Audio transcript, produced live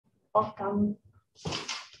Welcome.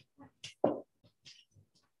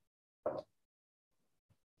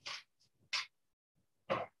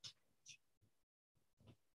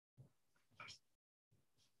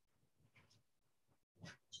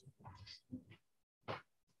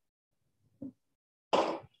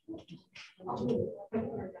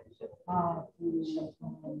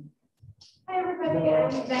 Hi everybody, I'm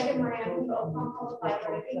Meghan Moran from the Oklahoma Public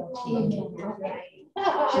Library.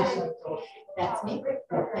 That's me.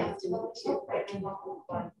 Nice to meet you.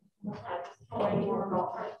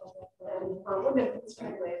 For women, it's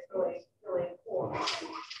really cool.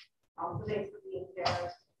 So thanks for being here.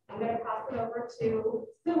 I'm going to pass it over to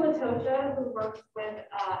Sue Latosha, who works with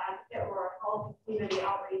Advocate Aurora Health Community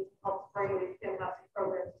Outreach, helps bring these fantastic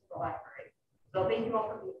programs to the library. So thank you all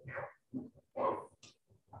for being here.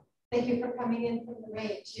 Thank you for coming in from the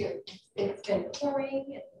rain too. It's been pouring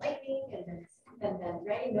and lightning and then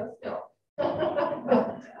rain, no snow.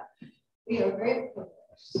 We are very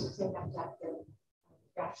privileged to have Dr.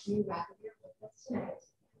 Rashmi Raghuvir with us tonight.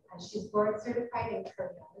 She's board certified in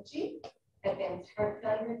cardiology, advanced heart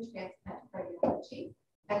failure and transplant cardiology,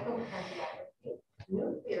 echocardiography,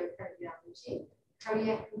 nuclear cardiology,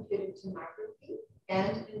 cardiac computed tomography,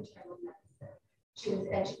 and internal medicine. She was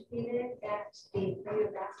educated at the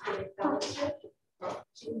cardiovascular fellowship.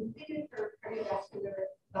 She completed her cardiovascular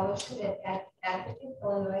fellowship at Advocate,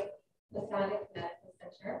 Illinois Masonic Medical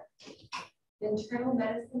Center. The internal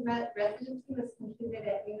medicine residency was completed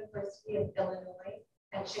at University of Illinois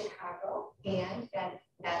at Chicago and at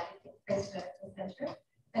Advocate Christ Medical Center.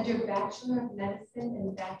 And her Bachelor of Medicine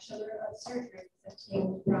and Bachelor of Surgery was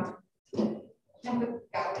obtained from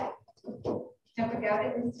Gowda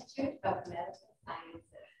Institute of Medical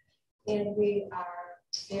Sciences. And we are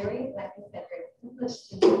very, like I said, very privileged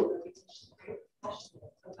to do the research, very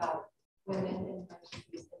passionate about women and heart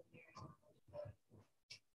disease and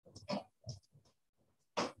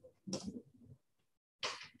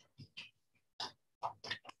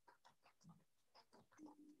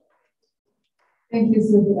Thank you,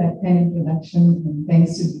 Sue, for that kind introduction, and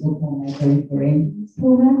thanks to the Oklahoma Library for arranging this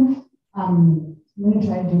program. I'm going to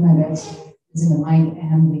try to do my best using the mic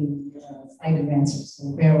and the slide advancers, so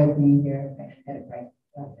bear with me here if I can get it right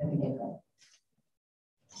at the get-go.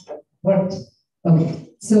 Worked. Okay,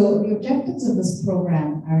 so the objectives of this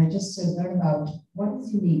program are just to learn about what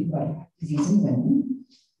is unique about heart disease in women,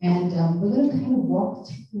 and we're going to kind of walk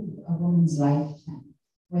through a woman's lifetime,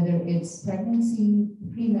 whether it's pregnancy,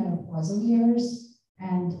 premenopausal years,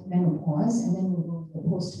 and menopause, and then we'll go to the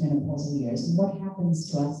postmenopausal years and what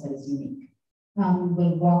happens to us that is unique.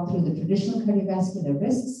 We'll walk through the traditional cardiovascular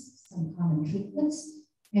risks, some common treatments,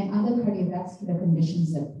 and other cardiovascular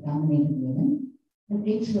conditions that predominate in women, and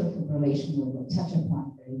atrial fibrillation we will touch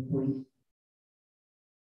upon very briefly.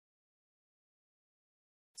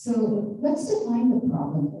 So let's define the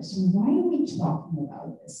problem first. And why are we talking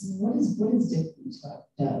about this? And what is different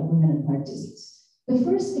about women and heart disease? The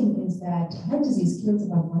first thing is that heart disease kills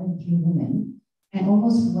about 1 in 3 women and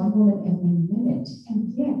almost 1 woman every minute. And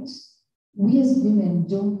yet, we as women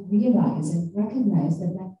don't realize and recognize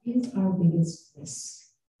that that is our biggest risk.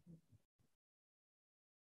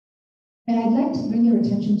 And I'd like to bring your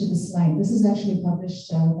attention to the slide. This is actually published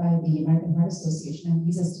by the American Heart Association, and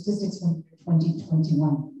these are statistics from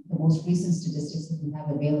 2021, the most recent statistics that we have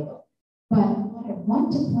available. But what I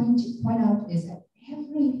want to point out is that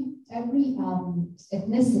every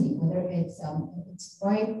ethnicity, whether it's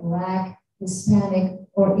white, Black, Hispanic,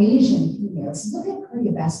 or Asian females, look at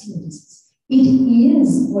cardiovascular disease. It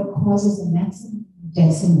is what causes the maximum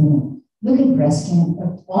deaths in women. Look at breast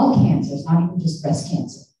cancer, all cancers, not even just breast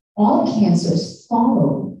cancer. All cancers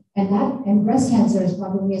follow, and breast cancer is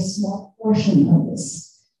probably a small portion of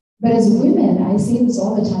this. But as women, I say this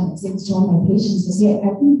all the time, I say this to all my patients, I say,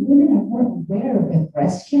 I think women are more aware of their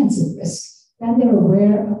breast cancer risk than they're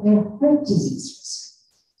aware of their heart disease risk.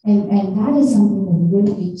 And that is something that we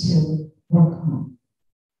really need to work on.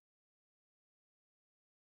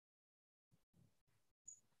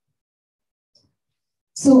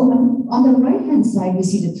 So on the right-hand side, we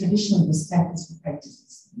see the traditional risk factors for heart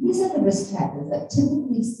disease. These are the risk factors that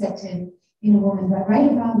typically set in a woman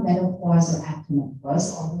right around menopause or after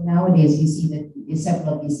menopause, although nowadays we see that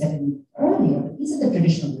several of these set in earlier, but these are the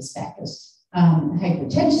traditional risk factors.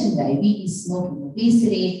 Hypertension, diabetes, smoking,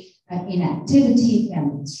 obesity, inactivity,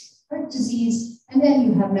 family history of heart disease, and then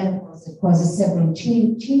you have menopause that causes several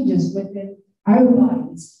changes within our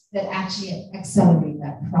bodies that actually accelerate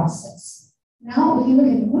that process. Now, if you look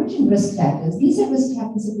at emerging risk factors, these are risk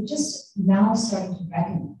factors that we're just now starting to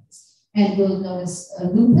recognize. And you'll notice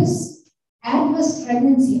lupus, adverse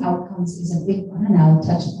pregnancy outcomes is a big one, and I'll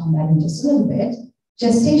touch upon that in just a little bit.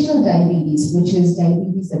 Gestational diabetes, which is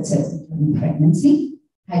diabetes that sets in during pregnancy,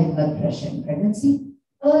 high blood pressure in pregnancy,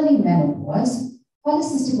 early menopause,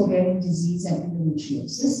 polycystic ovarian disease and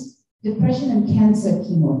endometriosis, depression and cancer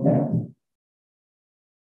chemotherapy.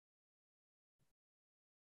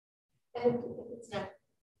 And if it's not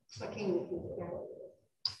clicking, we can figure out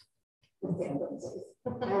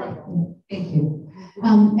Thank you.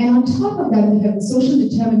 And on top of that, we have the social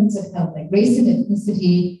determinants of health, like race and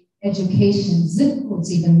ethnicity, education, zip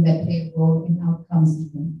codes even that play a role in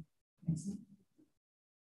outcomes.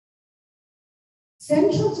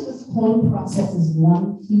 Central to this whole process is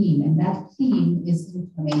one theme, and that theme is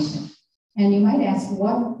inflammation. And you might ask,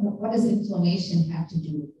 what does inflammation have to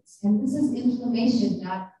do with this? And this is inflammation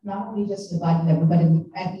not only just at the body level, but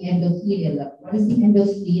at the endothelial level. What is the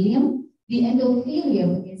endothelium? The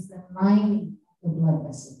endothelium is the lining of the blood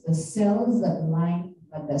vessel. The cells that line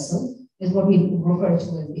the blood vessel is what we refer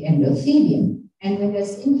to as the endothelium. And when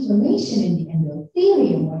there's inflammation in the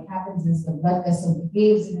endothelium, what happens is the blood vessel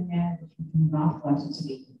behaves in a manner that you do not want it to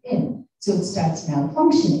behave in. So it starts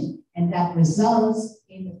malfunctioning. And that results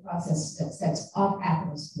in the process that sets off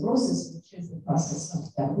atherosclerosis, which is the process of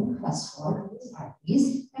developing cholesterol in the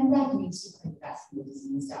arteries, and that leads to cardiovascular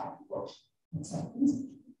disease down the road. Next slide, please.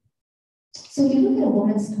 So if you look at a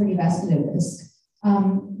woman's cardiovascular risk,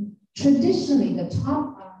 traditionally the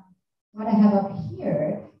top, what I have up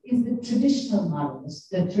here is the traditional model,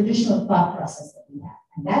 the traditional thought process that we have.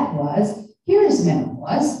 And that was, here is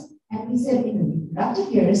menopause, and we said in the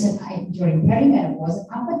reproductive years and during perimenopause,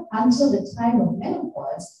 and up until the time of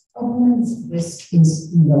menopause, a woman's risk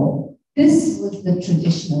is low. This was the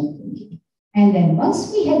traditional thinking. And then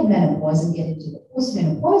once we hit menopause and get into the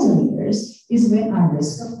postmenopausal years is when our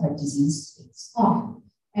risk of heart disease takes off.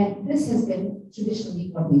 And this has been traditionally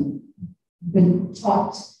what we've been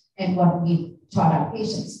taught and what we've taught our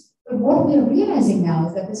patients. But what we're realizing now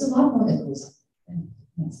is that there's a lot more that goes on.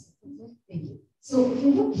 Thank you. So if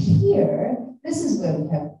you look here, this is where we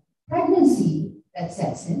have pregnancy that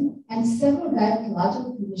sets in and several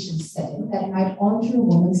gynecological conditions set in that might alter a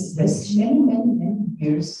woman's risk many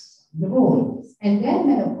years down the road. And then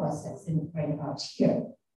menopause sets in right about here.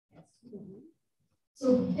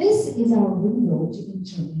 So this is our window to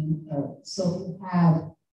intervene early. So if you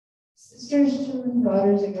have sisters, children,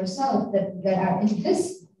 daughters, or yourself that are in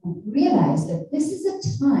this group, realize that this is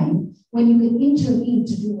a time when you can intervene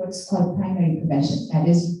to do what's called primary prevention. That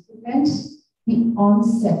is, you prevent the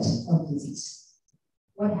onset of disease.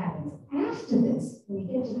 What happens after this, when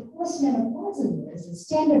you get to the postmenopausal years, the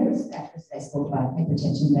standard risk factors that I spoke about,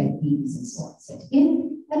 hypertension, diabetes, and so on, set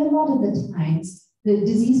in. And a lot of the times, the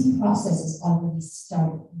disease process is already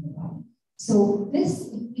started in the body. So this,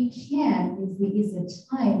 if we can, is the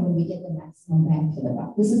time when we get the maximum bang for the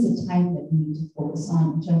buck. This is the time that we need to focus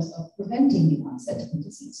on in terms of preventing the onset of the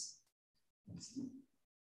disease.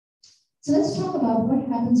 So let's talk about what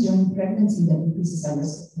happens during pregnancy that increases our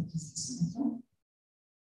risk of disease.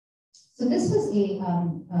 So this was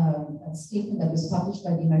a statement that was published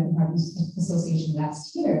by the American Heart Association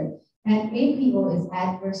last year. And APO is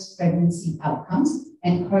adverse pregnancy outcomes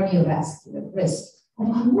and cardiovascular risk. And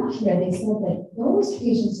if you look here, they said that those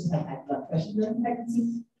patients who have high blood pressure during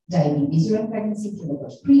pregnancy, diabetes during pregnancy,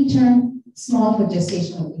 tuberculosis preterm, small for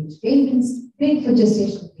gestational age babies, big for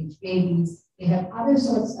gestational age babies, they have other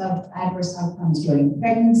sorts of adverse outcomes during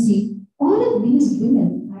pregnancy. All of these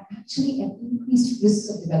women are actually at increased risk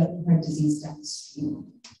of developing heart disease downstream.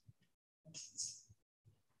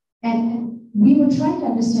 And we were trying to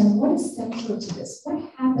understand what is central to this. What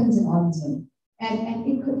happens in all these women? And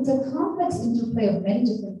it's a complex interplay of many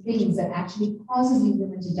different things that actually causes these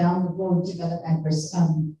women to down the road develop adverse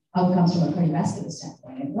outcomes from a cardiovascular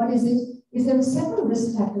standpoint. And what is it? Is there are several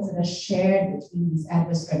risk factors that are shared between these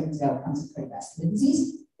adverse pregnancy outcomes and cardiovascular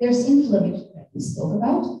disease. There's inflammation that we spoke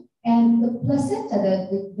about. And the placenta,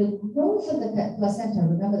 the growth of the placenta,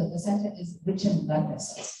 remember the placenta is rich in blood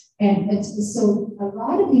vessels. And so a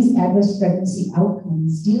lot of these adverse pregnancy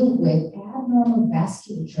outcomes deal with abnormal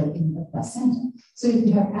vasculature in the placenta. So if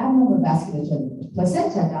you have abnormal vasculature in the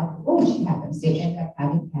placenta, down the road, what happens? They end up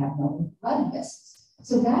having abnormal blood vessels.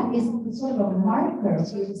 So that is sort of a marker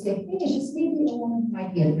for you to say, hey, this maybe a woman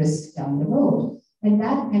might be at risk down the road.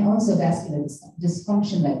 And also vascular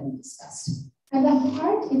dysfunction like we discussed. And the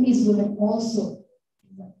heart in these women also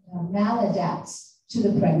maladapts to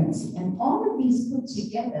the pregnancy. And all of these put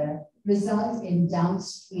together result in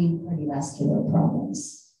downstream cardiovascular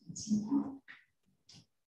problems.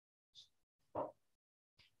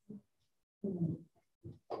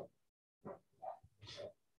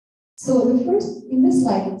 So the first, in this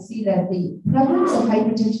slide, you'll see that the prevalence of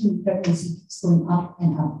hypertension in pregnancy keeps going up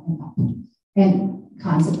and up and up. And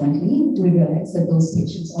consequently, we realized that those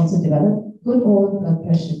patients also develop good old blood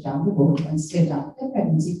pressure down the road and stay down their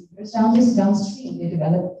pregnancy. Because downstream, they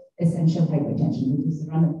develop essential hypertension, which is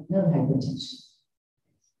the run-of-the-mill hypertension.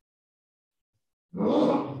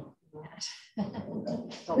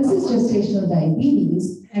 This is gestational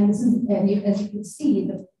diabetes, and this is, as you can see,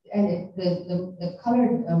 the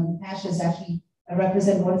colored hashes actually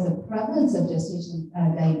represent what is the prevalence of gestational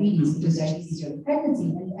diabetes, which is diabetes during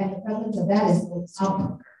pregnancy, and the prevalence of that is going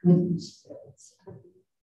up with each year.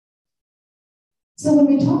 So when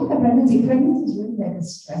we talk about pregnancy is really like a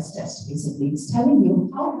stress test, basically. It's telling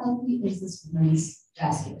you how healthy is this woman's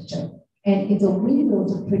vasculature. And it's a window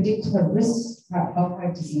to predict her risk of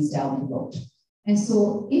heart disease down the road. And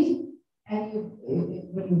so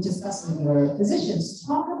when you discuss with your physicians,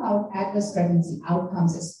 talk about adverse pregnancy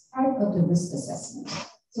outcomes as part of the risk assessment.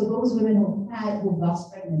 So those women who've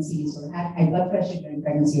lost pregnancies or had high blood pressure during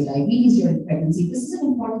pregnancy or diabetes during pregnancy, this is an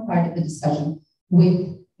important part of the discussion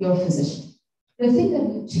with your physician. The thing that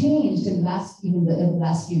we've changed in the last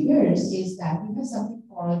few years is that we have something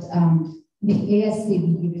called the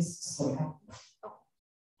ASCVD risk score.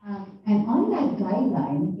 And on that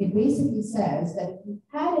guideline, it basically says that if you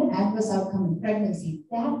had an adverse outcome in pregnancy,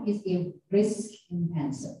 that is a risk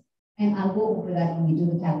enhancer. And I'll go over that when we do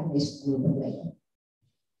the calculation a little bit later.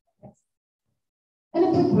 And a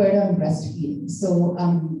quick word on breastfeeding. So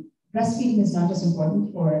breastfeeding is not just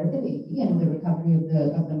important for the baby and the recovery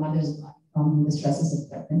of the mother's body from the stresses of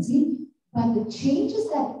pregnancy, but the changes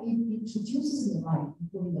that it introduces in the body,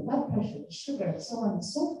 including the blood pressure, the sugar, so on and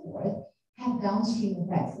so forth, have downstream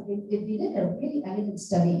effects. So they did a really elegant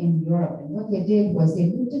study in Europe, and what they did was they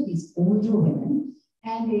looked at these older women,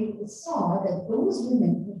 and they saw that those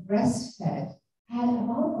women who breastfed had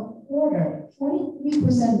about a quarter,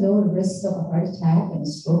 23% lower risk of a heart attack and a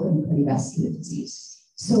stroke and cardiovascular disease.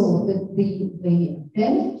 So the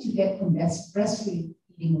benefit you get from breastfeeding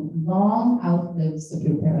long outlives the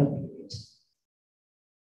puerperal period.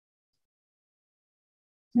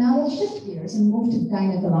 Now let's shift gears and move to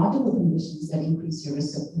gynecological conditions that increase your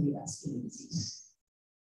risk of cardiovascular disease.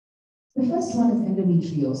 The first one is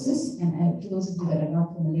endometriosis, and for those of you that are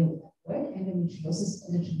not familiar with that word, endometriosis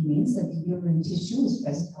literally means that the uterine tissue is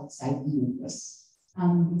present outside the uterus.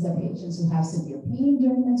 These are patients who have severe pain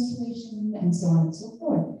during menstruation and so on and so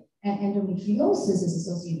forth. And endometriosis is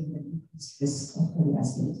associated with an increased risk of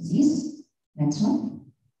cardiovascular disease. Next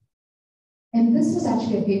one. And this was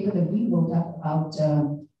actually a paper that we wrote up about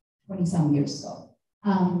 20-some years ago.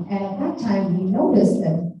 And at that time, we noticed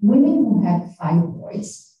that women who had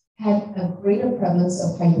fibroids had a greater prevalence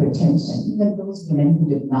of hypertension than those women who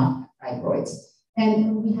did not have fibroids.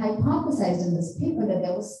 And we hypothesized in this paper that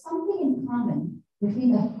there was something in common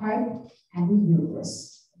between the heart and the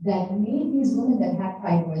uterus that made these women that had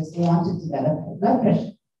fibroids go on to develop high blood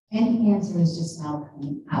pressure. And the answer is just now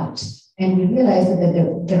coming out. And we realized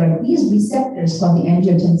that there are these receptors called the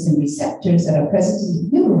angiotensin receptors that are present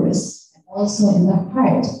in the uterus and also in the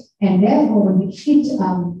heart. And therefore, when we treat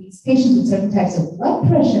these patients with certain types of blood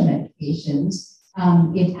pressure medications,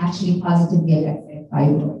 it actually positively affects their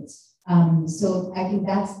fibroids. So I think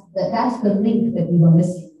that's the link that we were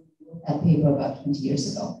missing with that paper about 20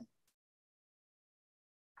 years ago.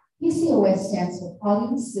 PCOS stands for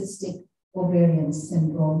polycystic ovarian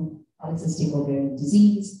syndrome, polycystic ovarian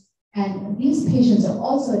disease. And these patients are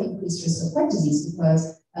also at increased risk of heart disease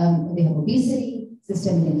because they have obesity,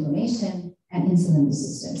 systemic inflammation, and insulin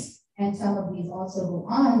resistance. And some of these also go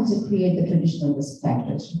on to create the traditional risk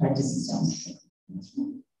factors for heart disease downstream.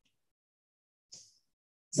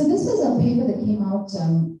 So this was a paper that came out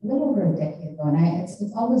a little over a decade ago, and it's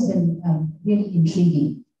always been really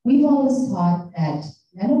intriguing. We've always thought that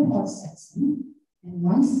menopause sets in, and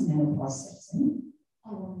once menopause sets in,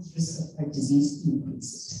 a woman's risk of heart disease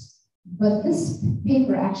increases. But this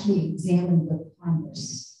paper actually examined the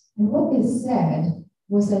converse. And what they said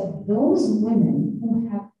was that those women who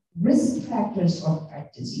have risk factors for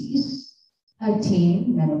heart disease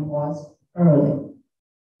attain menopause early.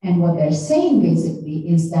 And what they're saying basically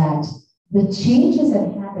is that the changes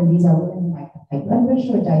that happen, these are women who might have high blood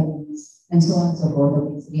pressure, diabetes, and so on and so forth,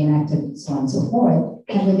 obesity, inactivity, so on and so forth.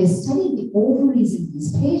 And when they studied the ovaries in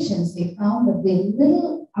these patients, they found that the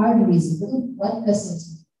little arteries, the little blood vessels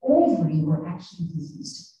in the ovary were actually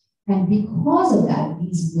diseased. And because of that,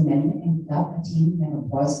 these women ended up attaining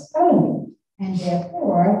menopause early. And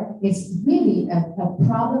therefore, it's really a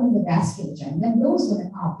problem in the vasculature. And then those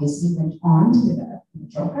women obviously went on to develop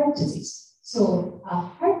premature heart disease. So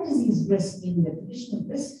heart disease risk, meaning the traditional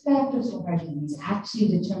risk factors for heart disease,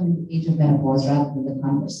 actually determine the age of menopause rather than the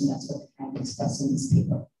converse. And that's what they're trying to express in this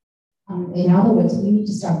paper. In other words, we need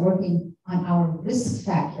to start working on our risk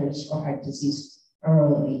factors for heart disease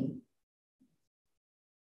early.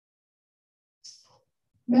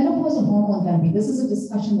 Menopausal hormone therapy, this is a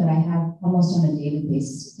discussion that I have almost on a daily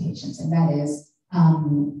basis with patients, and that is,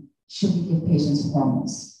 should we give patients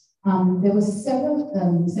hormones? There was several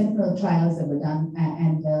sentinel trials that were done,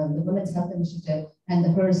 and the Women's Health Initiative and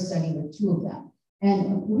the HERS study were two of them.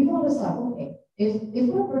 And we always thought, okay, if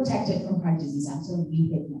we're protected from heart disease until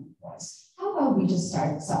we hit menopause, how about we just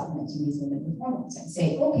start supplementing these women with hormones and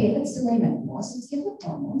say, okay, let's delay menopause, let's give them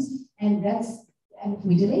hormones, and if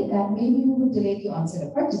we delay that, maybe we would delay the onset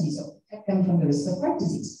of heart disease or protect them from the risk of heart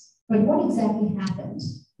disease. But what exactly happened?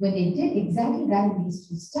 When they did exactly that in these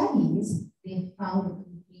two studies, they found the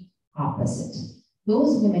complete opposite.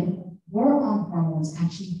 Those women who were on hormones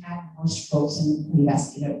actually had more strokes and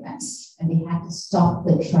cardiovascular events, and they had to stop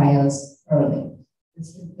the trials early.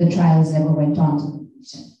 The trials never went on to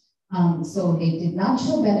completion. So they did not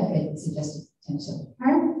show benefit, it suggested potential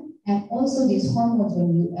harm. And also these hormones,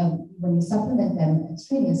 when you supplement them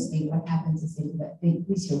extraneously, what happens is they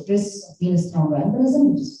increase your risk of venous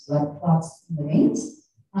thromboembolism, which is blood clots in the veins.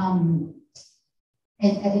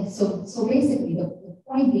 So basically the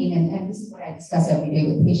point being, and this is what I discuss every day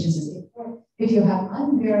with patients, is if you have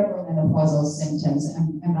unbearable menopausal symptoms,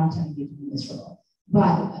 I'm not telling you to be miserable,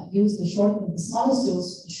 but use the smallest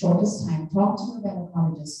dose, the shortest time, talk to your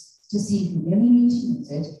gynecologist to see if you really need to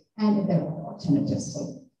use it and if there are other alternatives for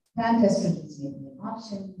you. Plant estrogens may be an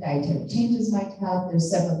option, dietary changes might help.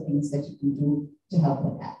 There's several things that you can do to help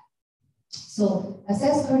with that. So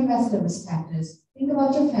assess cardiovascular risk factors. Think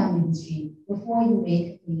about your family history before you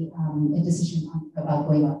make a decision about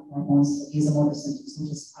going on hormones, vasomotor symptoms, such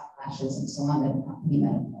as hot flashes and so on that accompany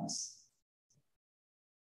menopause.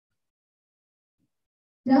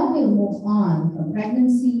 Now we'll move on from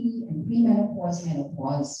pregnancy and premenopause,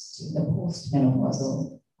 menopause to the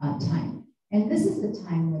postmenopausal time. And this is the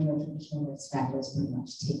time when your traditional risk factors pretty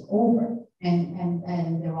much take over.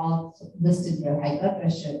 And they're all listed here: high blood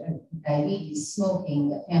pressure, diabetes,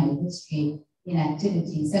 smoking, family history,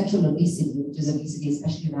 inactivity, central obesity, which is obesity,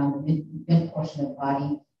 especially around the mid portion of the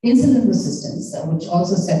body, insulin resistance, which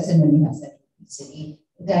also sets in when you have central obesity,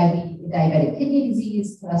 diabetic kidney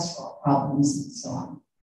disease, cholesterol problems, and so on.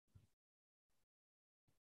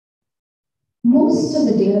 Most of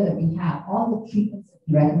the data that we have, all the treatments that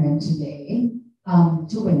we recommend today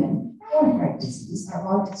to women for heart disease are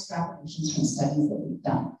all extrapolations from studies that we've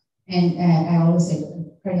done. And I always say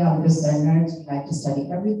that cardiologists are nerds. We like to study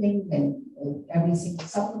everything, and every single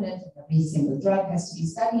supplement, every single drug has to be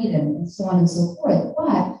studied, and so on and so forth.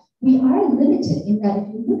 But we are limited in that if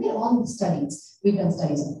you look at all the studies, we've done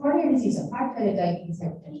studies on coronary disease, on heart failure, diabetes,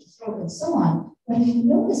 hypertension, stroke, and so on. But if you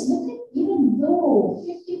notice, look at, even though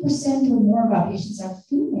 50% or more of our patients are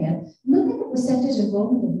female, look at the percentage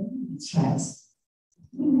enrollment of women in these trials.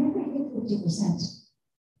 We never hit 50%.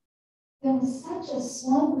 There was such a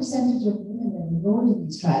small percentage of women that enrolled in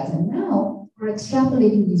these trials, and now we're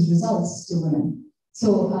extrapolating these results to women.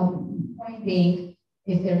 So, point being,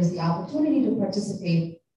 if there is the opportunity to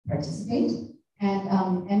participate,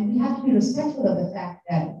 and we have to be respectful of the fact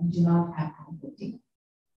that we do not have adequate data.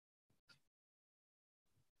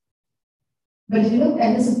 But if you look,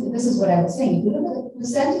 and this is what I was saying, if you look at the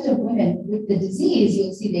percentage of women with the disease,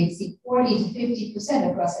 you'll see they exceed 40 to 50%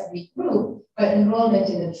 across every group, but enrollment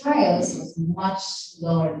in the trials was much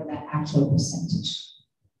lower than that actual percentage.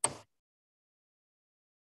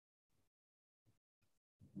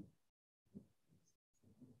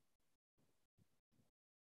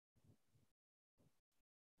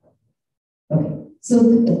 Okay, so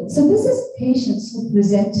this is patients who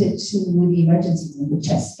presented to the emergency room with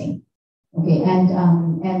chest pain. Okay, and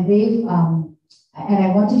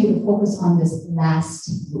I wanted you to focus on this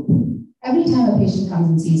last group. Every time a patient comes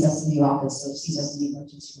and sees us in the office or sees us in the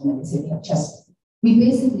emergency room and they say they have chest pain, we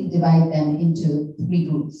basically divide them into three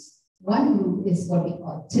groups. One group is what we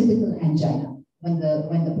call typical angina. When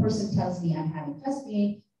the person tells me I'm having chest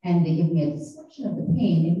pain and they give me a description of the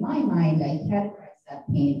pain, in my mind I categorize that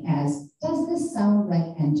pain as, does this sound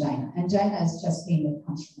like angina? Angina is chest pain that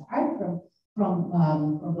comes from the heart, from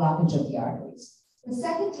a blockage of the arteries. The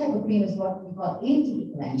second type of pain is what we call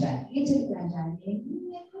atypical angina. Atypical angina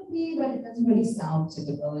meaning it could be, but it doesn't really sound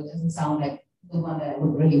typical. It doesn't sound like the one that I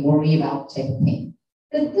would really worry about type of pain.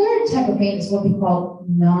 The third type of pain is what we call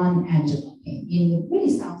non-anginal pain, meaning it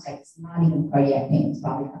really sounds like it's not even cardiac pain. It's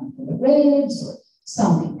probably coming from the ribs or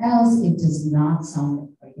something else. It does not sound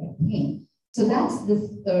like cardiac pain. So that's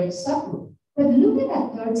the third subgroup. But look at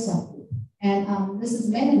that third subgroup, and this is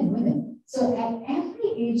men and women. So at every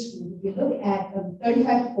age group, if you look at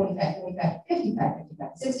 35 to 45, 45 to 55,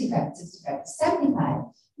 55 to 65, 65 to 75,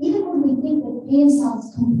 even when we think that pain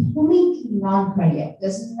sounds completely non-cardiac,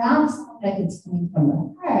 does not sound like it's coming from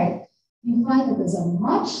the heart, you find that there's a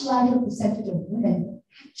much larger percentage of women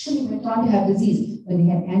who actually went on to have disease when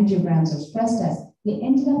they had angiograms or stress tests. They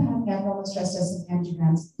ended up having abnormal stress tests and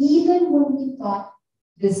angiograms, even when we thought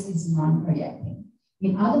this is non-cardiac pain.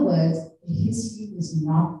 In other words, the history is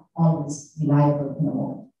not always reliable in a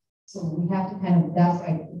woman. So we have to kind of, that's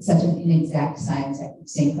why it's such an inexact science. I keep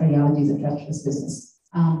saying cardiology is a treacherous business.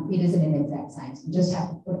 It is an inexact science. We just have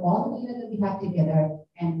to put all the data that we have together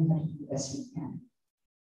and we have to do the best we can.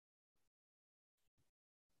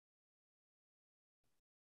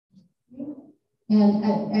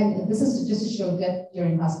 And this is just to show death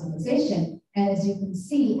during hospitalization. And as you can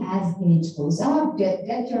see, as age goes up,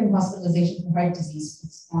 death during hospitalization for heart disease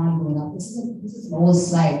is on going up. This is an old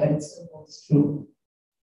slide, but it still holds true.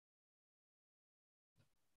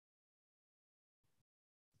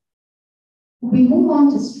 We move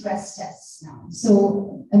on to stress tests now.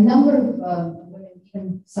 So a number of women,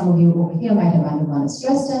 even some of you over here might have undergone a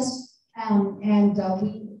stress test.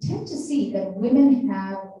 We tend to see that women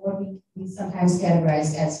have what we sometimes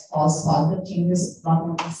categorize as false positive changes,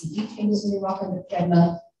 abnormal ECG changes when they walk on the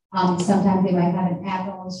treadmill. Sometimes they might have an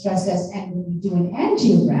abnormal stress test, and when we do an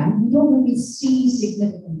angiogram, we don't really see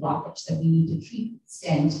significant blockage that we need to treat with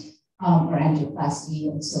stent or angioplasty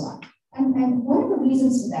and so on. And one of the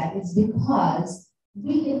reasons for that is because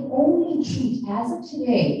we can only treat, as of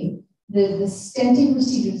today, the stenting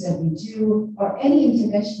procedures that we do or any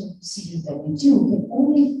interventional procedures that we do can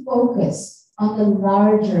only focus on the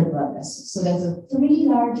larger blood vessels. So there's 3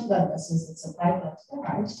 large blood vessels that supply blood to the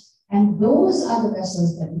heart, and those are the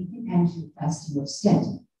vessels that we can angioplasty or stent.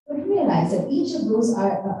 But realize that each of those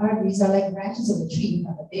arteries are like branches of a tree. You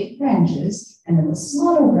have the big branches, and then the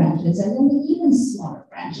smaller branches, and then the even smaller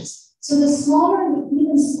branches. So the smaller and the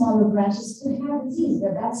even smaller branches could have disease,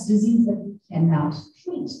 but that's disease that we cannot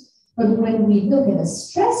treat. But when we look at a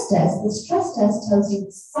stress test, the stress test tells you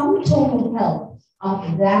some total health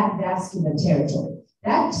of that vascular territory.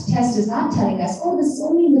 That test is not telling us, oh, this is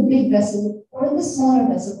only in the big vessel, or in the smaller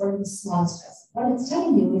vessel, or in the small vessel. What it's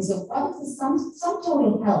telling you is what is the sum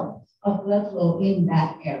total health of blood flow in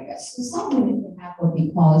that area. So some women can have what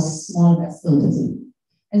we call small vessel disease.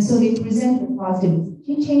 And so they present with positive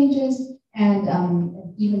ECG changes, and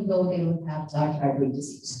even though they will have large artery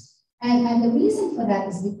disease. And the reason for that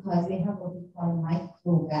is because they have what we call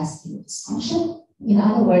microvascular dysfunction. In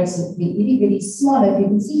other words, the itty-bitty smaller, if you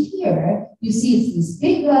can see here, you see it's this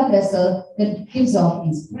big blood vessel that gives off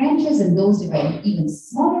these branches, and those develop even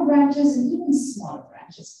smaller branches and even smaller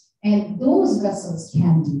branches. And those vessels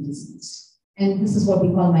can be diseased. And this is what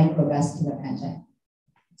we call microvascular angina.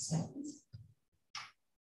 Next slide, please.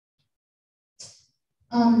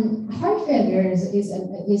 Heart failure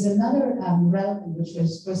is another relevant which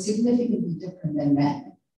was significantly different than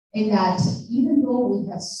men, in that even though we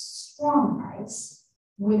have strong hearts,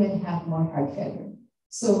 women have more heart failure.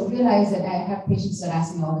 So realize that I have patients that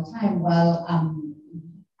ask me all the time, well,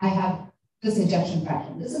 I have this ejection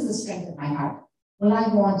fraction. This is the strength of my heart. Will I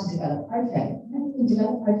go on to develop heart failure? And you can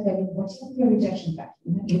develop heart failure, what's your ejection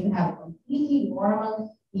fraction? You can have a completely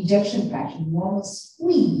normal ejection fraction, normal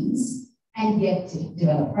squeeze, and yet to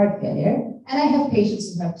develop heart failure. And I have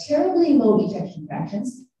patients who have terribly low ejection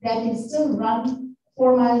fractions that can still run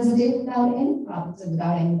 4 miles a day without any problems and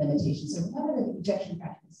without any limitations. So remember that the ejection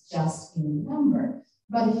fraction is just a number.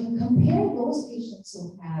 But if you compare those patients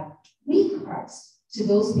who have weak hearts to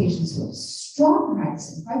those patients who have strong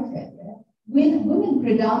hearts and heart failure, women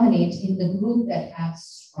predominate in the group that have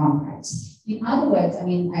strong hearts. In other words, I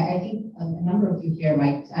mean, I think a number of you here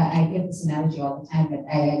might, I give this analogy all the time, but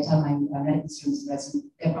I tell my medical students and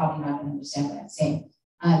they're probably not going to understand what I'm saying.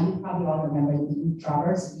 You probably all remember the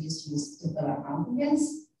eavesdroppers we used to use to fill our fountain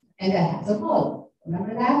pens, and that has a hole.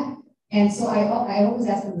 Remember that? And so I always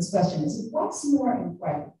ask them this question: is what's more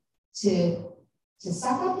important, to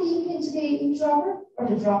suck up the ink into the eavesdropper or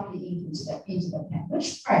to drop the ink into the pen?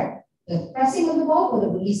 Which part? The pressing of the bulb or the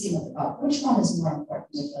releasing of the bulb? Which one is more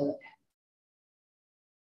important to fill the pen?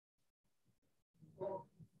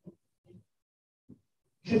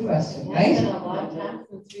 Good question, right? It's been a long time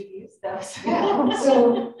since we've used those. Yeah.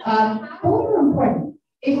 So both are important.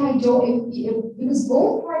 Because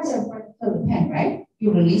both parts are important to fill the pen, right?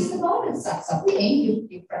 You release the bulb, it sucks up the ink.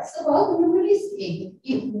 You press the bulb, and you release the ink.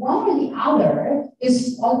 If one or the other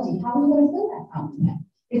is faulty, how are you going to fill that fountain pen?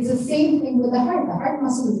 It's the same thing with the heart. The heart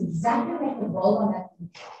muscle is exactly like the bulb on that,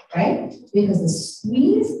 right? Because the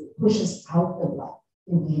squeeze pushes out the blood.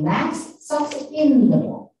 The relax sucks in the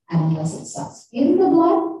blood. And unless it sucks in the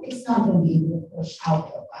blood, it's not going to be able to push out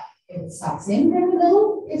the blood. If it sucks in very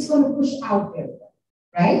little, it's going to push out very little.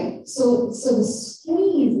 right? So the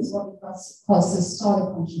squeeze is what we call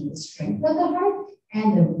systolic function, the strength of the heart,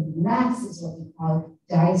 and the relax is what we call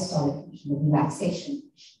diastolic function, the relaxation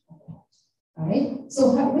function of the heart. All right,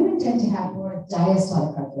 so women tend to have more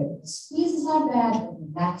diastolic heart failure. The squeeze is not bad, but the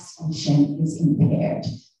relax function is impaired.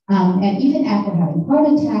 And even after having heart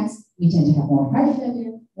attacks, we tend to have more heart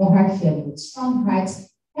failure with strong hearts,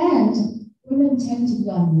 and women tend to be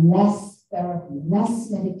on less therapy,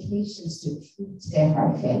 less medications to treat their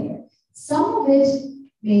heart failure. Some of it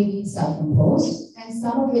may be self-imposed, and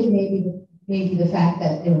some of it may be the fact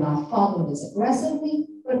that they're not followed as aggressively,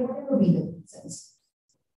 but whatever be the reasons.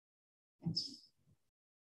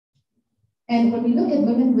 And when we look at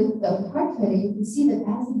women with heart failure, you can see that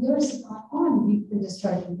as the years have gone on, we've been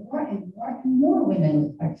discharging more and more and more women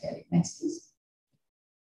with heart failure. Next, please.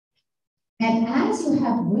 And as you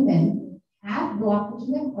have women who have blockage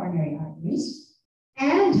in their coronary arteries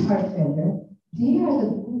and heart failure, they are the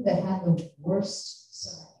group that have the worst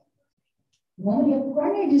survival. Women who have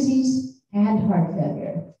coronary disease and heart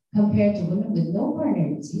failure compared to women with no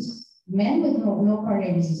coronary disease, men with no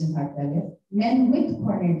coronary disease and heart failure, men with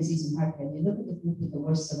coronary disease and heart failure. Look at the group with the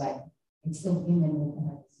worst survival. It's the women with the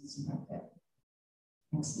heart disease and heart failure.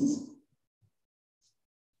 Next, please.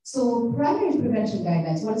 So primary prevention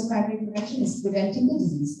guidelines. What is primary prevention? It's preventing the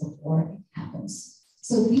disease before it happens.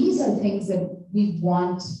 So these are things that we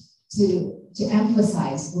want to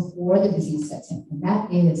emphasize before the disease sets in. And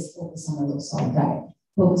that is focus on a low-salt diet,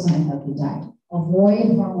 focus on a healthy diet. Avoid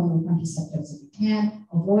hormonal contraceptives if you can.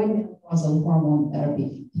 Avoid menopausal hormone therapy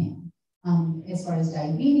if you can. As far as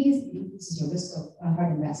diabetes, it increases your risk of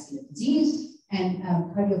heart and vascular disease, and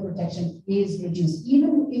cardioprotection is reduced.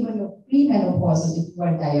 Even when you're premenopausal, if you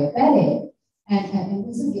are diabetic, and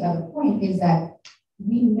this is the other point, is that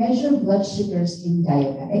we measure blood sugars in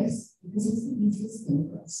diabetics because it's the easiest thing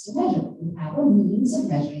for us to measure. We have a means of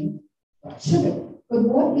measuring blood sugar. But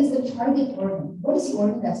what is the target organ? What is the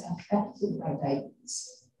organ that's affected by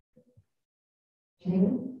diabetes?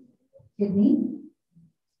 Kidney?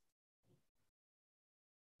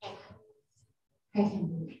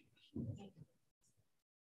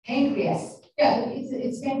 Pancreas. Yeah,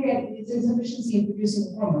 it's pancreas. It's insufficiency in producing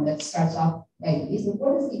the hormone that starts off diabetes. But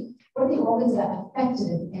what are the organs that are affected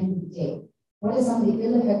at the end of the day? What are some of the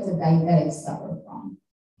ill effects that diabetics suffer from?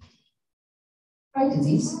 Heart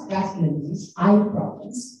disease, vascular disease, eye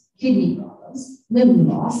problems, kidney problems, limb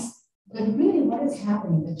loss. But really, what is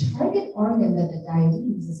happening? The target organ that the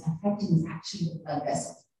diabetes is affecting is actually the blood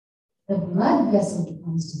vessel. The blood vessel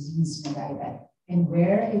becomes diseased in a diabetic. And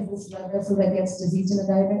where is this blood vessel that gets diseased in a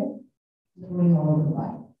diabetic? Literally all over the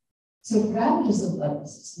body. So it ravages the blood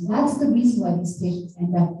vessels. And that's the reason why these patients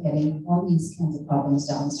end up getting all these kinds of problems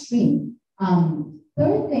downstream.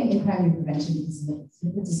 Third thing in primary prevention is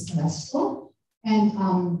lipids is cholesterol. And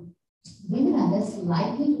women are less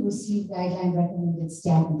likely to receive guideline recommended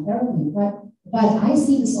statin therapy. But I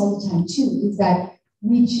see this all the time too, is that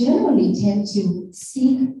we generally tend to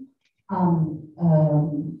seek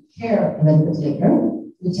care a little bit later.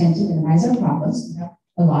 We tend to minimize our problems. We have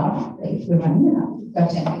a lot on our plate. We're running out. We've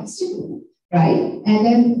got 10 things to do, right? And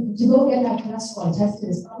then to go get that cholesterol tested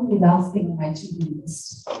is probably the last thing on my to-do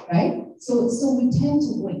list, right? So we tend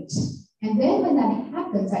to wait. And then when that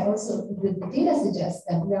happens, the data suggests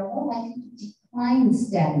that we are more likely to decline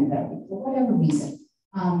statin therapy for whatever reason.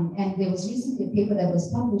 And there was recently a paper that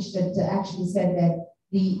was published that actually said that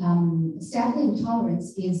the statin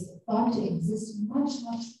intolerance is thought to exist much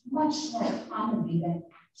more commonly than it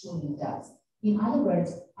actually does. In other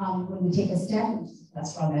words, when we take a statin, which is a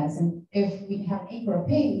cholesterol medicine, if we have an ache or a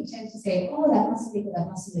pain, we tend to say, oh, that muscle ache or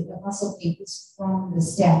that muscle ache is from the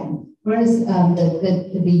statin. Whereas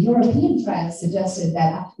the European trials suggested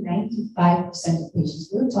that up to 95% of patients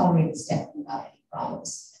will tolerate the statin without any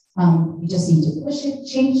problems. We just need to push it,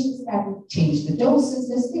 change the statin, change the doses.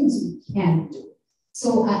 There's things we can do.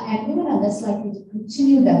 So, and women are less likely to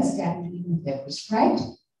continue that statin even if they're prescribed,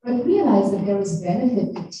 but realize that there is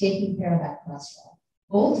benefit to taking care of that cholesterol,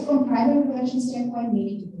 both from primary prevention standpoint,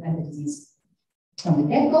 meaning to prevent the disease from the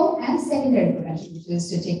get-go, and secondary prevention, which is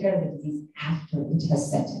to take care of the disease after it has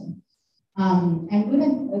set in. And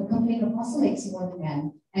women complain of muscle aches more than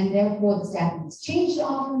men, and therefore the statin is changed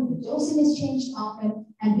often, the dosing is changed often,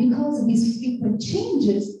 and because of these frequent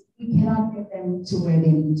changes, we cannot get them to where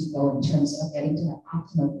they need to go in terms of getting to that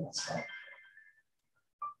optimal cholesterol.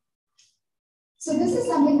 So this is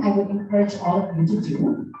something I would encourage all of you to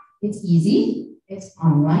do. It's easy, it's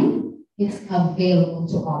online, it's available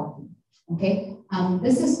to all of you, okay?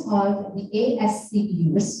 This is called the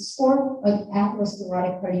ASCVD risk score, or the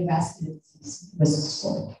atherosclerotic cardiovascular disease risk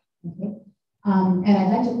score, okay? And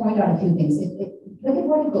I'd like to point out a few things. look at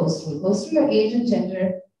what it goes through. It goes through your age and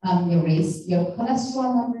gender, your race, your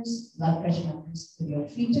cholesterol numbers, blood pressure numbers, if you're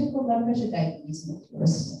treated for blood pressure, diabetes, and your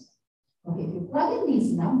smoke. Okay, if you plug in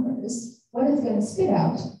these numbers, what it's going to spit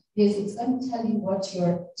out is it's going to tell you what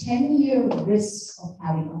your 10-year risk of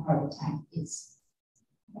having a heart attack is.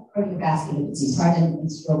 Cardiovascular disease, heart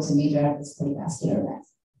and strokes and major arteries, cardiovascular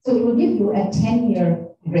events. So it will give you a 10-year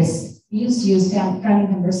risk. We used to use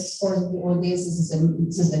Framingham risk scores in the old days.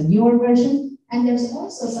 This is a newer version. And there's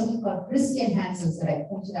also something called risk enhancers that I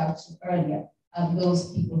pointed out to earlier.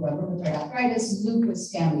 Those people who have rheumatoid arthritis,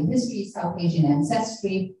 lupus, family history, South Asian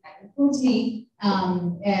ancestry, acute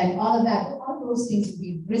and all of that. All those things would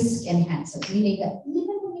be risk enhancers, meaning that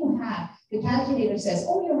even when you have, the calculator says,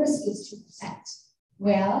 oh, your risk is 2%.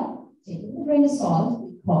 Well, take it with a grain of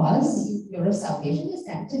salt because you're of South Asian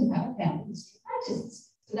descent and have a family history of heart disease.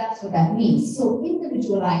 So that's what that means. So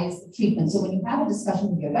individualize the treatment. So when you have a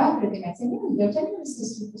discussion with your doctor, they might say, yeah, your 10 risk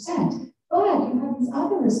is 2%. But you have these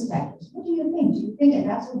other risk factors. What do you think? Do you think, and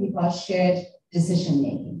that's what we call shared decision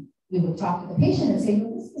making. We would talk to the patient and say,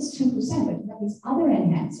 well, this is 2%, but you have these other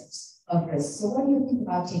enhancers of risk. So what do you think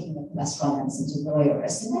about taking a cholesterol medicine to lower your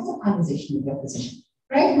risk? And that's a conversation with your physician.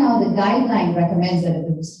 Right now, the guideline recommends that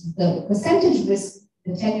the percentage risk,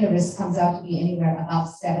 the 10-year risk comes out to be anywhere about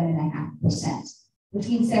 7.5%.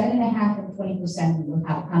 Between 7.5% and 20%, we will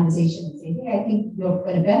have a conversation and say, hey, I think you're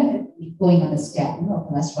going to benefit from going on a statin or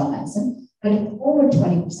cholesterol medicine. But if over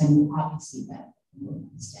 20%, you obviously benefit from going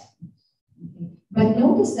on a statin. Okay. But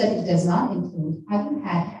notice that it does not include, have you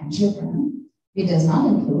had angiogram? It does not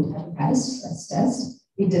include, have you had a stress test?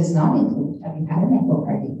 It does not include, have you had an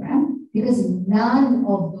echocardiogram? Because none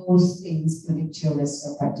of those things predict your risk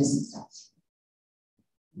of heart disease.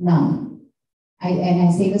 None. And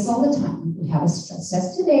I say this all the time. We have a stress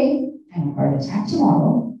test today and a heart attack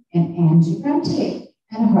tomorrow, an angiogram today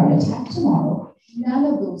and a heart attack tomorrow. None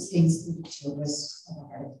of those things predict your risk of a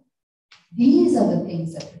heart attack. These are the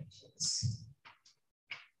things that predict your risk.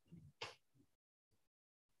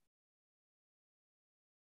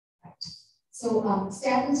 So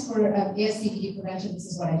statins for ASCVD prevention, this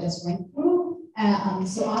is what I just went through.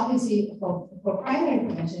 So obviously for primary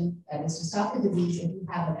prevention, that is to stop the disease, if you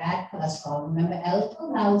have a bad cholesterol, remember L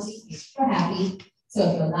for lousy, H for happy. So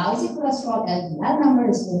if your lousy cholesterol LDL number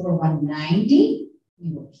is over 190, we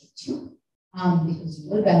will treat you because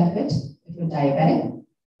you will benefit if you're diabetic.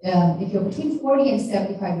 If you're between 40 and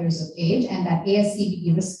 75 years of age, and that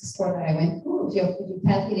ASCVD risk score that I went through, if you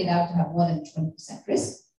calculate out to have more than 20%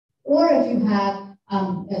 risk, or if you have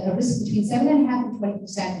a risk between 7.5% and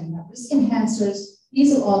 20%, and you have risk enhancers,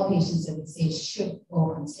 these are all patients that we say should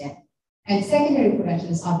go on statin. And secondary prevention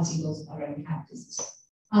is obviously those who already have disease.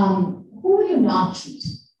 Who will you not treat?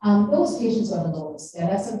 Those patients are the lowest. They're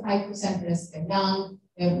less than 5% risk, they're young,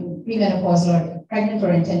 they're premenopausal, or pregnant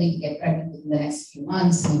or intending to get pregnant within the next few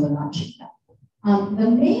months, we will not treat them. The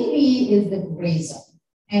maybe is the gray zone.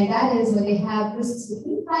 And that is when they have risks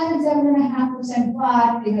between 5 and 7.5%,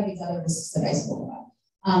 but they have these other risks that I spoke about.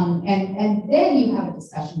 And then you have a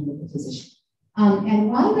discussion with the physician. And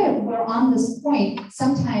while we're on this point,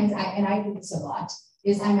 sometimes I do this a lot,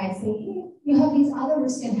 is I might say, hey, you have these other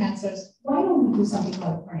risk enhancers, why don't we do something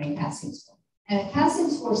called a coronary calcium score? And a calcium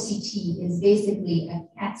score CT is basically a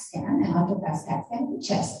CAT scan, an ultrafast CAT scan of the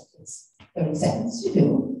chest. It takes 30 seconds to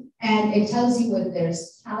do. And it tells you whether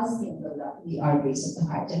there's calcium buildup in the arteries of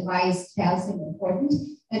the heart. And why is calcium important?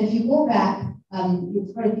 And if you go back,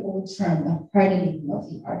 you've heard the old term, the hardening of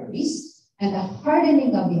the arteries. And the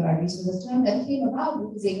hardening of the arteries was a term that came about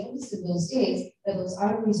because they noticed in those days that those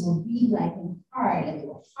arteries were bead-like and hard, and they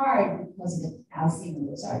were hard because of the calcium in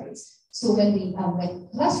those arteries. So when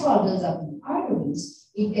cholesterol builds up in the arteries,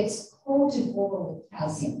 it gets coated over with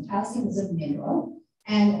calcium. Calcium is a mineral.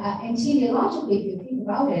 And teleologically, if you think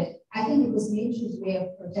about it, I think it was nature's way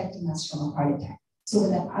of protecting us from a heart attack. So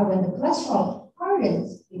when the cholesterol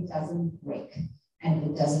hardens, it doesn't break. And if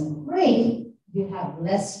it doesn't break, you have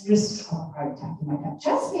less risk of a heart attack. You might have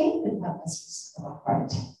chest pain, but you have less risk of a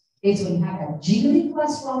heart attack. It's when you have that jiggly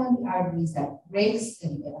cholesterol in the arteries that breaks,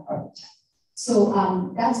 then you get a heart attack.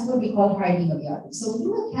 So that's what we call hardening of the arteries. So when you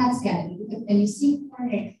do a CAT scan and you see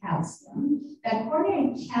coronary calcium, that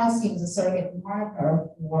coronary calcium is a surrogate marker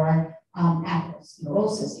for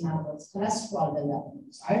atherosclerosis, in other words, cholesterol buildup in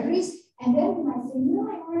those arteries. And then you might say,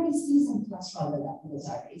 I already see some cholesterol buildup in those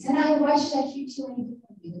arteries. And why should I treat you any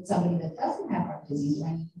differently with somebody that doesn't have heart disease? Do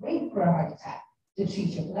I need to wait for a heart attack to treat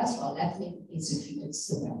your cholesterol? Let's make the case to treat it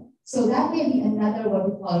sooner. So that may be another what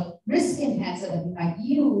we call risk enhancer that we might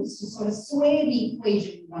use to sort of sway the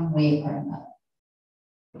equation one way or another.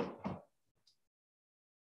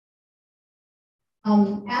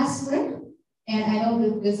 Aspirin And I know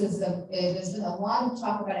that this is there's been a lot of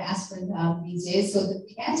talk about aspirin these days. So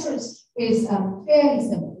the answer is fairly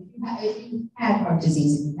simple. If you had heart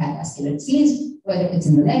disease, if you had vascular disease, whether it's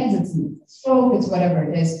in the legs, it's in the stroke, it's whatever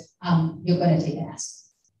it is, you're going to take an aspirin.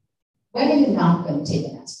 When are you not going to take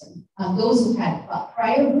an aspirin? Those who had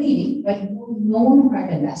prior bleeding, but no known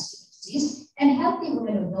heart and vascular disease, and healthy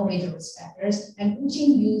women with no major risk factors, and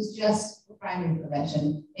routine use just for primary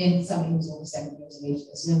prevention in somebody who's over 7 years of age.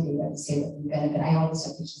 There's no data to say that we benefit. I always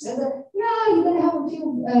have patients say that, yeah, you're going to have a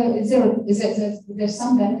few, is there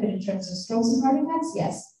some benefit in terms of strokes and heart attacks?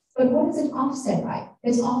 Yes. But what is it offset by?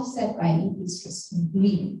 It's offset by increased risk of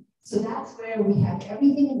bleeding. So that's where we have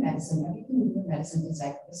everything in medicine. Everything in medicine is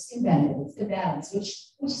like risk and benefit. It's the balance.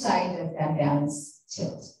 Which side does that balance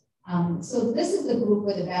tilt? So this is the group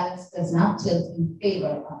where the balance does not tilt in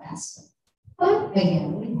favor of aspirin. But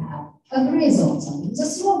again, we have a gray zone. Somebody who's a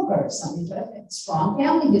smoker, somebody with a strong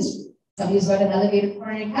family history, somebody who's got an elevated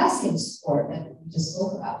coronary calcium score that we just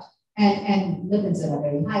spoke about, and lipids that are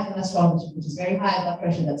very high, cholesterol, which is very high, blood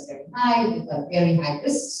pressure that's very high, they've got a very high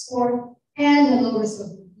risk score, and a low risk of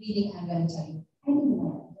bleeding. I'm going to tell you, I didn't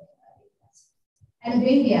know. And a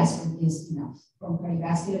baby aspirin is enough. From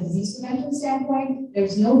cardiovascular disease prevention standpoint,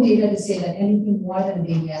 there's no data to say that anything more than a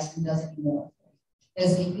baby aspirin does any more.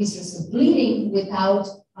 There's an increased risk of bleeding without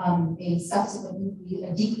a subsequent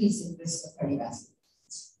decrease in risk of cardiovascular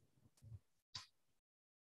disease.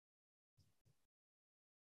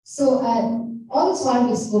 So all this while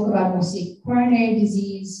we spoke about mostly coronary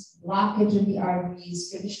disease, blockage in the arteries,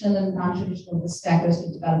 traditional and non-traditional risk factors for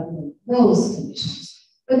developing those conditions.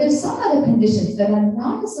 But there's some other conditions that are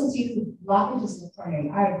not associated with blockages in the coronary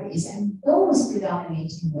arteries, and those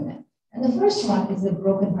predominate in women. And the first one is the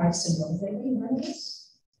broken heart syndrome. Has anybody heard of this?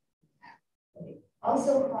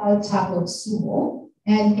 Also called Takotsubo.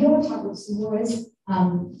 And you know what Takotsubo is?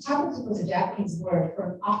 Takotsubo is a Japanese word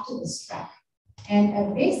for an octopus trap.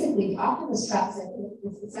 And basically, the octopus trap is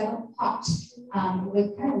like a pot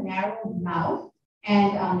with kind of a narrow mouth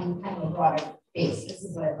and kind of a broader base. This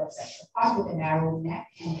is what it looks like. A pot with a narrow neck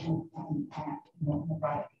and a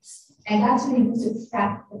broader base. And that's what you use to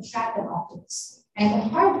trap an octopus. And the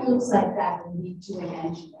heart looks like that when we do an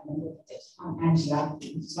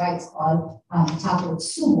angiography, which is why it's called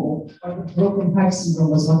Takotsubo, or the broken heart syndrome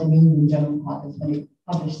was what the New England Journal called it when they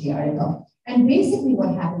published the article. And basically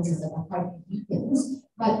what happens is that the heart weakens,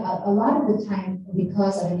 but a lot of the time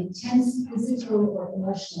because of an intense physical or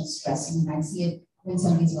emotional stress, you might see it when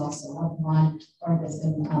somebody's lost a loved one, or there's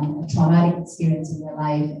been a traumatic experience in their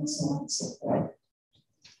life, and so on and so forth.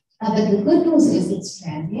 But the good news is it's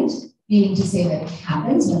transient, meaning to say that it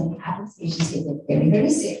happens. When it happens, patients get very, very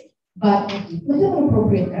sick. But if you put them on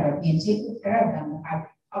appropriate therapy and take good care of them, the heart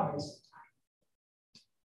recovers with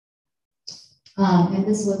time. And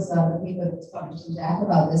this was the paper that's published in JACC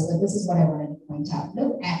about this, but this is what I wanted to point out.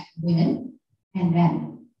 Look at women and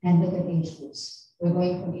men, and look at age groups. We're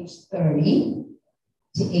going from age 30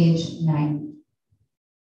 to age 90.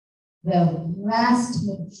 The vast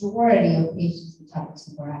majority of patients with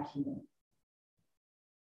Takotsubo are actually women.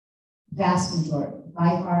 Vast majority, by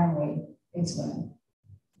far and away, it's women.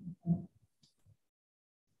 Okay.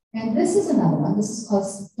 And this is another one. This is called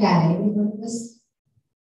SCAD. Have you heard of this?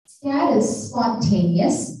 SCAD is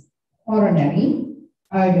spontaneous coronary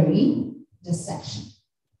artery dissection.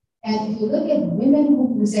 And if you look at women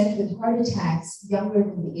who present with heart attacks younger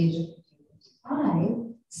than the age of 55,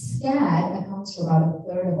 SCAD accounts for about a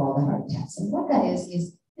third of all the heart attacks. And what that is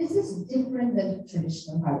this is different than a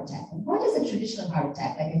traditional heart attack. And what is a traditional heart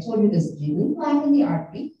attack? Like I told you, there's a jiggling plaque in the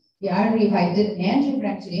artery. The artery, if I did an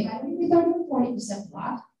angiogram today, might be 30 to 40%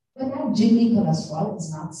 blocked. But that jiggly cholesterol is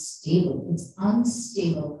not stable. It's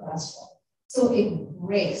unstable cholesterol. So it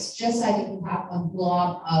breaks, just like if you have a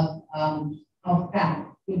blob of fat.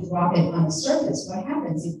 You drop it on the surface. What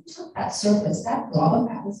happens? If you took that surface, that blob of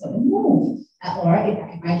fat is going to move. Or it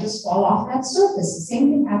might just fall off that surface. The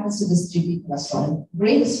same thing happens to this jiggly cholesterol. It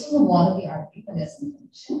breaks through the wall of the artery when there's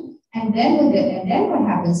inflammation. And then what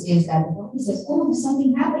happens is that the body says, oh, there's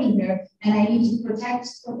something happening here, and I need to protect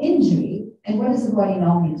from injury. And what does the body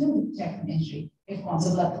normally do to protect from injury? It forms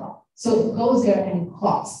a blood clot. So it goes there and it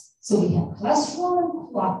clots. So we have cholesterol and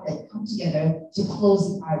clot that come together to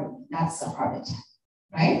close the artery. That's a heart attack,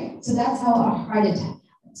 right? So that's how a heart attack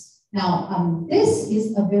happens. Now, this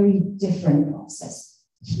is a very different process.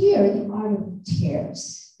 Here, the artery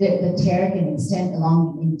tears. The tear can extend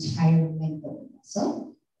along the entire length of the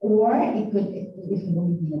vessel, or it could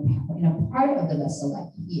only be in a part of the vessel,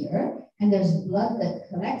 like here, and there's blood that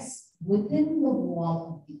collects within the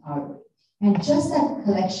wall of the artery. And just that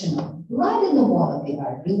collection of blood in the wall of the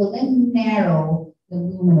artery will then narrow the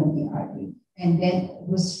lumen of the artery. and then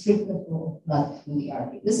restrict the flow of blood through the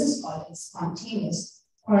artery. This is called a spontaneous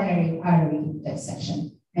coronary artery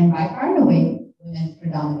dissection. And by far and away, women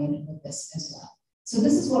predominated with this as well. So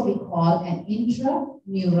this is what we call an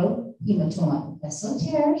intramural hematoma, vessel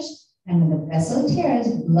tears. And when the vessel tears,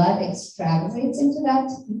 blood extravasates into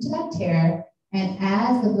that tear. And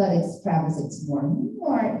as the blood extravasates more and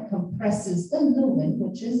more, it compresses the lumen,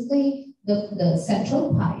 which is the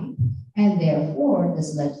central pipe. And therefore,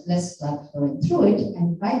 there's less blood flowing through it.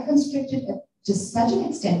 And it might constrict it to such an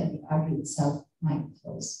extent that the artery itself might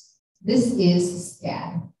close. This is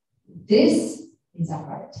SCAD. This is a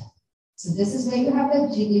heart attack. So this is where you have the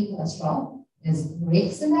jiggly cholesterol. There's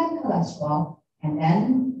breaks in that cholesterol, and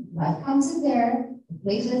then blood comes in there. The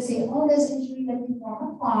platelets say, oh, there's injury, let me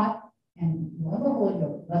form a clot, and lo and behold,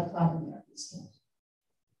 your blood clot in the arteries.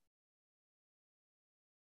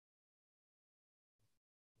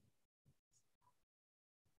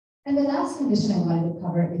 And the last condition I wanted to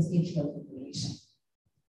cover is atrial fibrillation.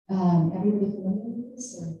 Everybody familiar with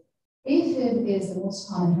this? AFib is the most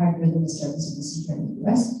common heart rhythm disturbance in the center in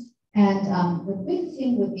the US. And the big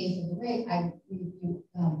thing with AFib, the way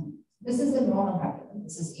this is the normal heart rhythm,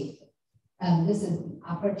 this is AFib. This is the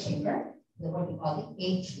upper chamber, what we call the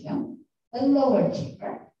atrium, the lower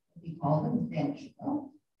chamber, what we call the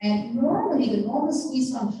ventricle. And normally, the normal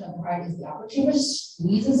squeeze function of the heart is the upper chamber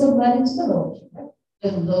squeezes the blood into the lower chamber.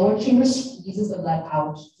 The lower chamber squeezes the blood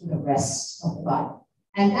out to the rest of the body.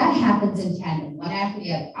 And that happens in tandem. One after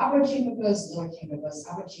the other. Upper chamber goes, lower chamber goes,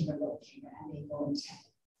 upper chamber, lower chamber, and they go in tandem.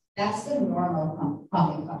 That's the normal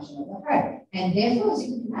pumping function of the heart. And therefore, as you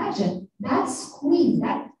can imagine, that squeeze,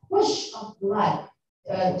 that push of blood,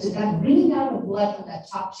 to that bringing out of blood from that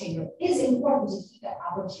top chamber is important to keep that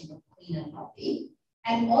upper chamber clean and healthy.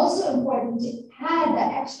 And also important to add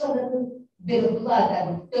that extra little bit of blood that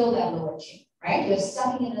would fill that lower chamber, right? You're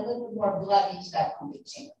sucking in a little bit more blood into that pumping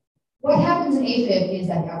chamber. What happens in AFib is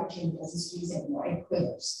that the upper chamber doesn't squeeze anymore, it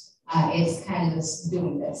quivers. It's kind of just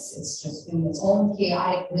doing this. It's just doing its own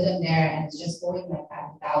chaotic rhythm there, and it's just going like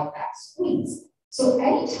that without that squeeze. So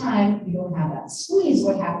anytime you don't have that squeeze,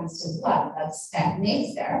 what happens to the blood? Blood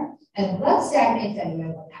stagnates there, and blood stagnates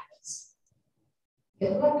anywhere, what happens? You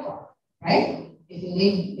get a blood clot, right?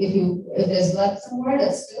 If there's blood somewhere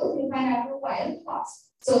that's filled, you might have to acquire clots.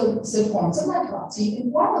 So it forms a blood clot. So you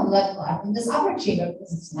can form a blood clot in this upper chamber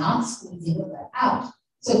because it's not squeezing the blood out.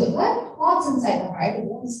 So the blood clots inside the heart, it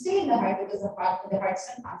won't stay in the heart because the heart's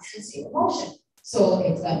in constant state of motion. So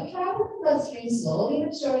it's going to travel the bloodstream slowly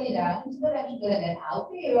but surely down into the ventricle and then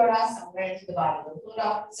out the aorta somewhere into the body. It will float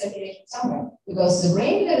off the circulation somewhere. It goes to the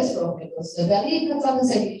brain, let it stroke. It goes to the belly, it cuts off the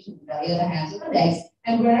circulation, the belly, or the hands, or the legs.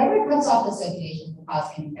 And wherever it cuts off the circulation, it will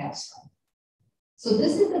cause any catastrophe. So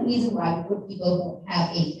this is the reason why we put people who have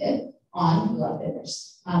AFib on blood thinners.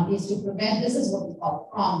 Is to prevent, this is what we call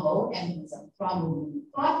thromboembolism. Thrombo meaning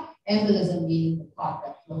clot, embolism meaning the clot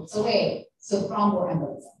that floats away. So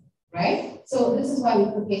thromboembolism, right? So this is why we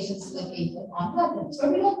put patients with AFib on blood thinners,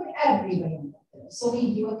 but we don't put everybody on blood thinners. So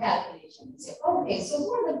we do a calculation and say, okay, so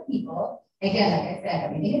who are the people? Again, like I said,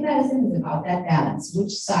 everything in medicine is about that balance.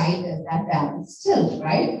 Which side does that balance tilt,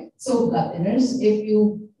 right? So blood thinners, if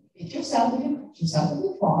you hit yourself, if you cut yourself, if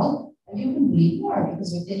you fall, and you can bleed more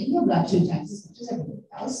because you're thinning your blood 2 times as much as everybody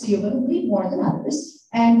else. So you're going to bleed more than others.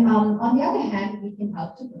 And on the other hand, we can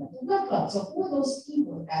help to prevent the blood clot. So who are those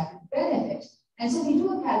people that would benefit? And so we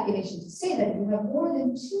do a calculation to say that if you have more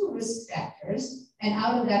than 2 risk factors, and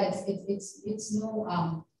out of that, it's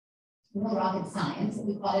no rocket science.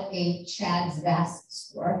 We call it a CHADS-VAS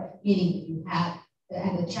score, meaning if you have,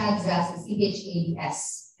 and the CHADS-VAS is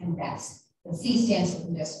CHADS and VAS. The C stands for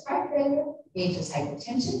congestive heart failure, H is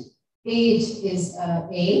hypertension, age is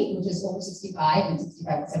A, which is over 65 and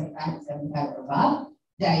 65 to 75 and 75 or above,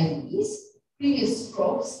 diabetes, previous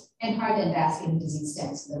strokes, and heart and vascular disease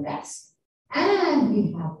stands for the VAS. And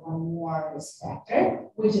we have one more risk factor,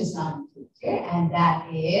 which is not included here, and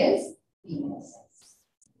that is female sex.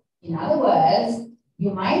 In other words, you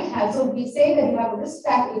might have, so we say that you have a risk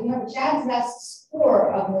factor, if you have a CHADS-VAS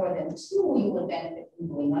score of more than 2, you will benefit from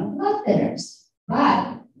going on blood thinners.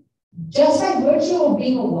 But just by virtue of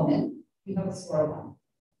being a woman, you have a score of 1.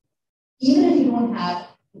 Even if you don't have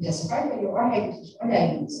congestive heart failure or hypertension or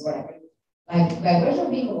diabetes or whatever, by virtue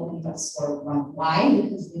of being a woman, you have a score of 1. Why?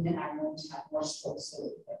 Because women are known to have more strokes.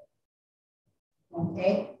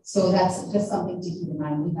 Okay, so that's just something to keep in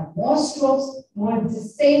mind. We have more strokes, more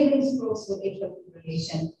disabling strokes with atrial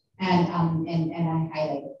fibrillation, and I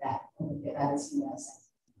highlighted that. That is female sex.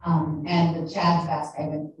 And the CHADS-VAS I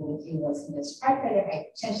went through with you was congestive heart failure,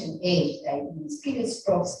 hypertension, age, diabetes, previous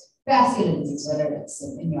strokes, vascular disease, whether it's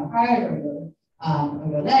in your heart or your or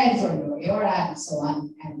your legs or your aorta and so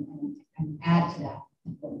on, and add to that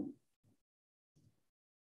component.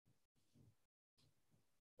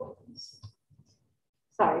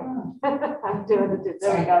 Sorry, I'm doing it.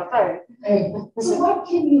 There we go. Sorry. So what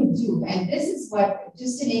can you do? And this is what,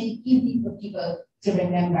 just to make it easy for people to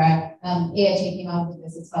remember, AHA came out with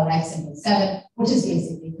this, it's called Life Simple 7, which is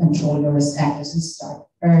basically control your risk factors and start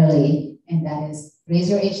early. And that is raise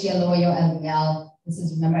your HDL, lower your LDL. This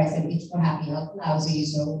is, remember I said H for happy, L for lousy.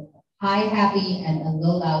 So high happy and a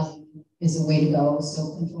low lousy is the way to go.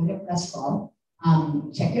 So control your cholesterol.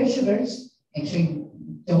 Check your sugars. Make sure you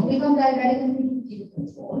don't become diabetic and keep it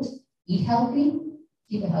controlled. Eat healthy,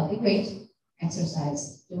 keep a healthy weight,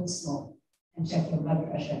 exercise, don't smoke, and check your blood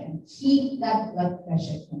pressure and keep that blood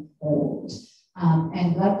pressure controlled.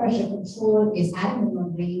 And blood pressure control is at a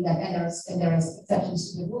minimum bringing that, and there are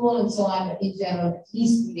exceptions to the rule and so on, but in general, at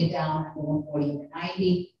least bring it down under 140 or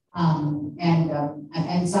 90.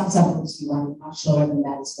 And some subgroups you want much lower than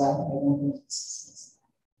that as well, but I don't know if it's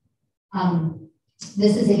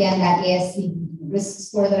this is again that ASC risk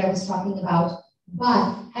score that I was talking about,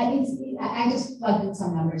 but I just plugged in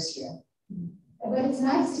some numbers here. But it's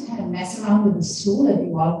nice to kind of mess around with this tool. If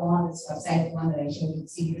you all go on this website, the one that I showed you,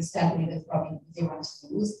 see your calculator probably they want to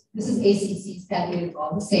use. This is ACC's calculator,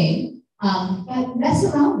 all the same. But mess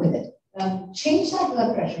around with it. Change that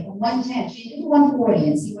blood pressure from 110, change it to 140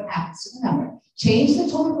 and see what happens to the number. Change the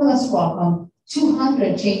total cholesterol from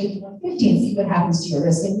 200, change it to 150 and see what happens to your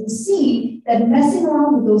risk. And you see that messing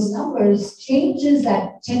around with those numbers changes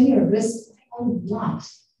that 10-year risk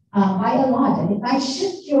by a lot. And if I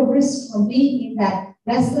shift your risk from being in that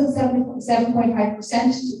less than 7.5%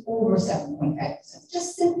 to over 7.5%,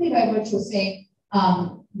 just simply by virtue of saying,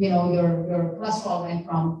 your cholesterol went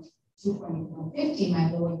from 220 to 150,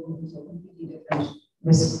 might lower you into a completely different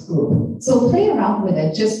risk group. So play around with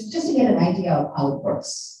it just to get an idea of how it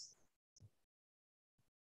works.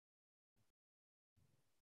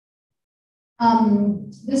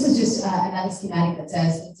 This is just another schematic that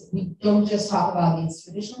says we don't just talk about these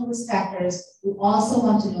traditional risk factors. We also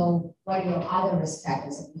want to know what are your other risk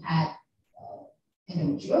factors. If you had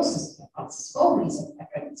endometriosis, you had polycystic ovaries, if you had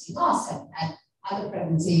pregnancy loss, if you had other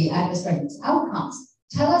adverse pregnancy outcomes.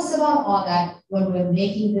 Tell us about all that when we're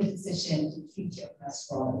making the decision to treat your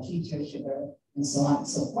cholesterol, treat your sugar, and so on and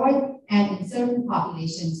so forth. And in certain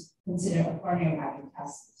populations, consider a coronary artery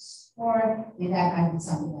calcium. Or that might be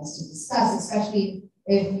something else to discuss, especially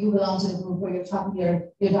if you belong to the group where you're talking to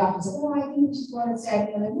your doctor and say, oh, I think you should go on a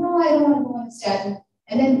statin. And like, no, I don't want to go on a statin.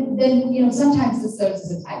 And then sometimes this serves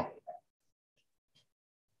as a tiebreaker.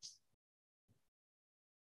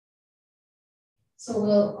 So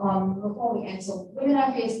before we end, so women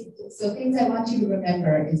are faced, so things I want you to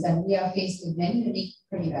remember is that we are faced with many unique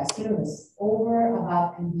cardiovascular risks over,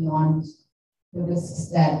 above, and beyond the risks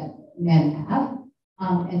that men have.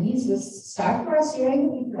 And these risks start for us during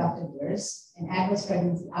the reproductive years, and adverse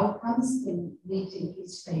pregnancy outcomes can lead to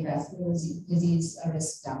increased cardiovascular disease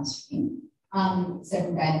risk downstream.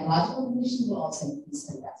 Certain gynecological conditions will also increase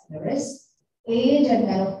cardiovascular risk. Age and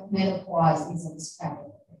menopause is a risk factor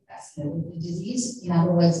for cardiovascular disease. In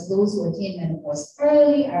other words, those who attain menopause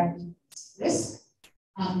early are at increased risk.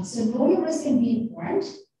 So know your risk and be informed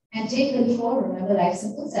and take control. Remember Life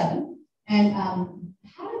Simple 7. And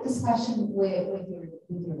have a discussion with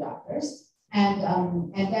your doctors, and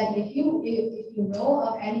then if you know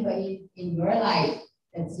of anybody in your life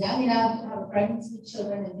that's young enough to have a pregnancy with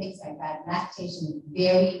children and things like that, lactation is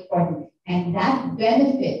very important, and that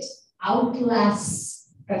benefit outlasts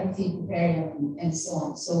pregnancy, puerperium, and so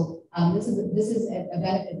on. So this is a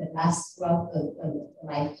benefit that lasts throughout the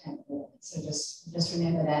lifetime. So just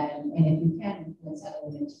remember that, and if you can influence other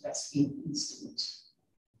women to breastfeed, please do it.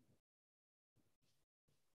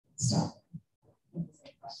 Stop.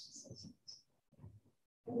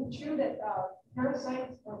 Is it true that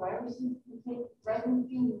parasites or viruses can take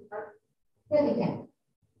residency in the heart? Yeah, they can.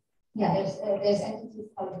 Yeah, there's entities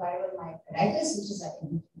called viral myocarditis, which is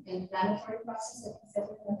an inflammatory process that can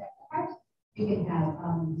settle and affect the heart. You can have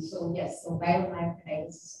so viral myocarditis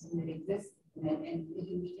is something that exists and it can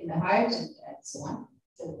weaken the heart and so on.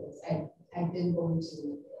 So I didn't go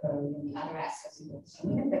into the other aspects of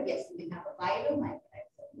it, but yes, you can have a viral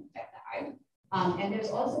myocarditis that can affect the heart. And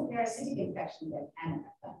there's also parasitic infection that can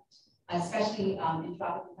affect them, especially in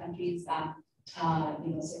tropical countries.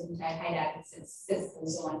 Certain high cysts and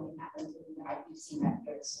so on can happen within the heart. We've seen that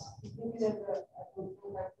here as well. You think there's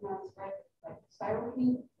like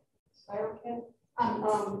spirochete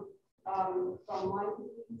from Lyme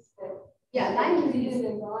disease that Lyme disease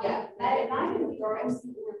and Lyme disease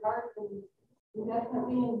in your heart and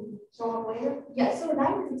definitely show up later. Yeah, so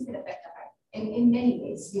Lyme disease can affect the heart. in many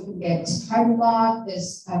ways. You can get heart block,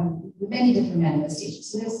 there's many different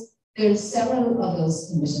manifestations. So there's several of those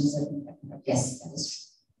conditions that we talk about. Yes, that is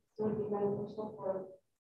true. Would it be beneficial for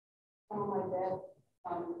someone like that,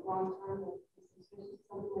 long term,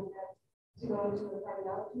 something like that, to go into a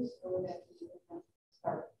cardiologist, or would that be a different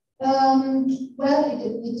start? Well,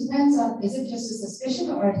 it depends on, is it just a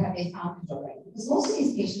suspicion or have they found it already? Because most of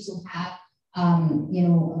these patients who have,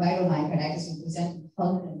 viral myocarditis will present with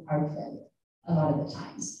pulmonary heart failure a lot of the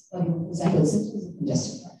times, or they will present with symptoms of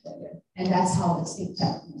congestive heart failure. And that's how it's picked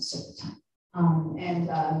up most of the time.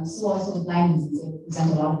 So also with Lyme disease, they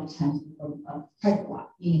present a lot of the time with heart block,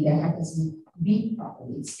 meaning their heart doesn't beat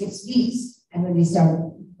properly, it skips beats. And when we start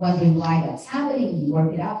wondering why that's happening, we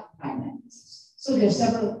work it out and find that. So there's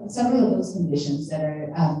several of those conditions that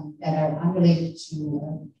are unrelated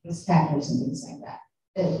to risk factors and things like that.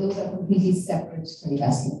 Those are completely separate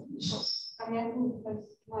cardiovascular conditions. I mean, I think because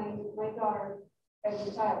my daughter, as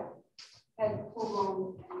a child, had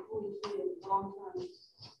full-blown and fully treated long-term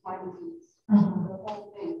Lyme disease. The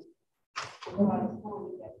whole thing.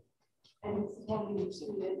 And it's totally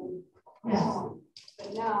treated and so on. But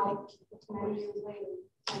now, 20 years later,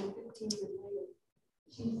 10, 15 years later,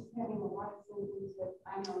 she's having a lot of symptoms that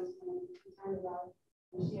I know is going to be concerned about.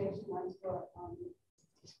 And she actually went to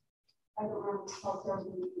I don't remember what's called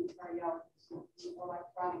surgery, cardiologist,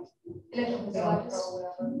 electronic, or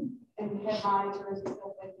whatever, and had monitors and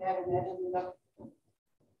stuff like that, and that ended up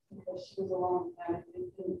because she was alone. And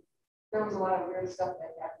there was a lot of weird stuff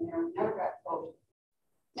that happened there. We never got told.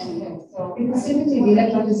 And so because typically the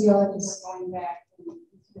electrophysiologist are going back and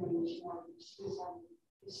doing more issues on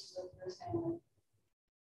issues that they're saying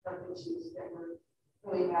that issues that were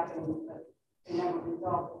really happening, but they never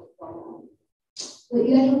resolved what was going on. The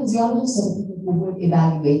electrophysiologists are the people who would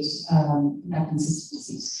evaluate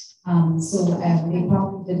inconsistencies. They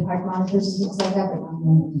probably did heart monitors and things like that, but not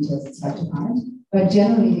in details, it's hard to comment. But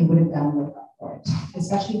generally, they would have done workup for it,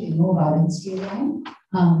 especially if they know about a history of Lyme.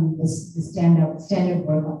 The standard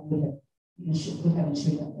workup would have, ensured that.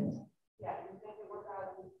 Yeah, and if they could work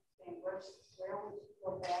out and say, where would you go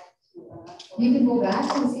back to? You can go back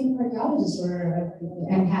to the same cardiologist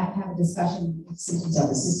and have a discussion if symptoms are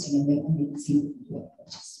persisting, and they can see what you do.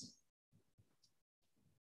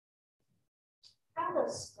 How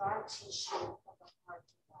does scar tissue of the heart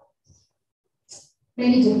develop?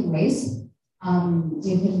 Many different ways.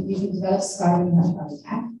 You can develop scar when you have a heart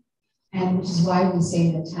attack, and which is why we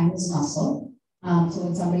say that time is muscle. So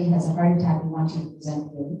when somebody has a heart attack, we want you to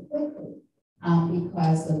present really quickly,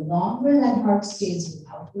 because the longer that heart stays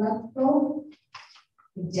without blood flow,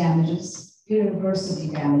 it irreversibly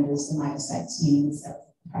damages the myocytes, meaning the cells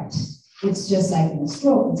of the heart. It's just like in a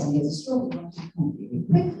stroke. When somebody has a stroke, we want you to come really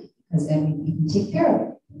quickly, because then we can take care of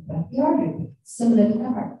it. We put up the artery. Similar to the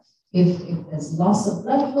heart. If there's loss of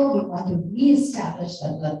blood flow, we want to reestablish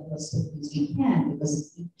that blood flow as quickly as we can, because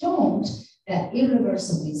if we don't, that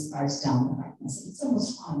irreversibly scars down the heart muscle. It's the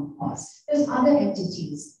most common cause. There's other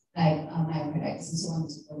entities like myocarditis and so on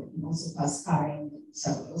and so forth that can also cause scarring and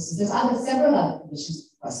sarcoidosis. There's several other conditions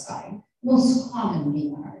that cause scarring, most common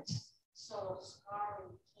being the heart. So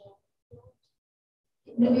scarring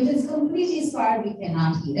can't. No, if it's completely scarred, we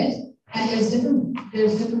cannot eat it. And there's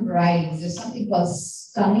different varieties. There's something called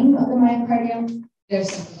stunning of the myocardium.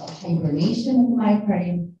 There's something called hibernation of the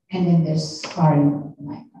myocardium, and then there's scarring of the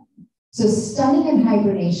myocardium. So stunning and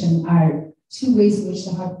hibernation are two ways in which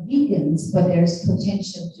the heart weakens, but there's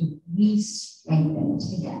potential to re-strengthen it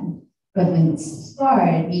again. But when it's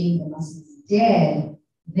scarred, meaning the muscle is dead,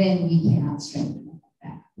 then we cannot strengthen it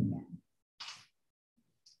back up again.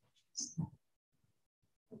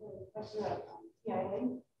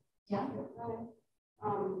 Yeah.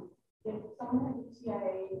 If someone has a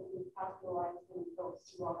TIA and is hospitalized and goes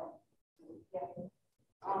through all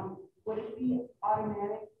that, would it be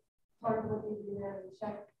automatic part of what they do there to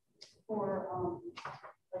check for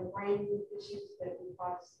like brain issues that can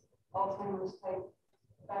cause Alzheimer's type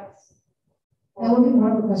effects? That would be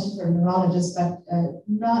more of a question for a neurologist, but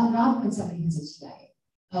not when somebody has a TIA.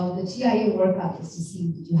 The TIA workup is to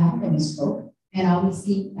see, did you have any stroke? And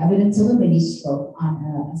obviously evidence of a mini stroke on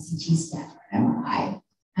a CT scan or MRI.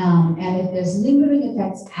 And if there's lingering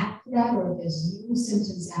effects after that, or if there's new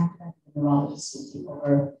symptoms after that, the neurologist will take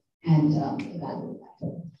over and evaluate that.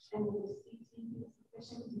 And the CT is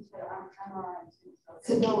sufficient instead of MRI?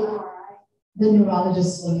 So no MRI? The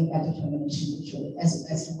neurologist will make that determination usually as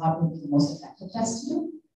to what would be the most effective test to do.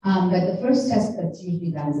 But the first test that's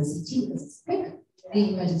usually done is a CT because it's quick.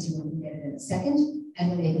 The emergency room can get it in a second,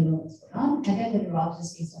 and then they can know what's going on. And then the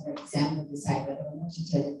neurologist, based on their exam, will decide whether or not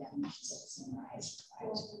detailed examinations of the MRI is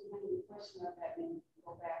required. So the question of that, maybe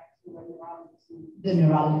go back to a neurologist The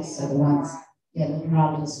neurologists are the ones. Yeah, the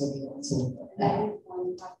neurologists were the ones who looked at that.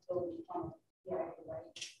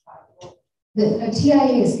 The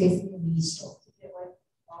TIA is basically a knee stroke.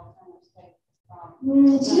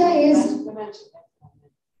 TIA is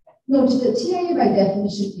no. The TIA by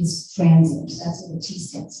definition is transient. That's what the T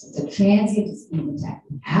stands for. The transient is an attack.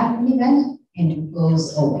 You have an event and it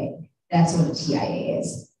goes away. That's what a TIA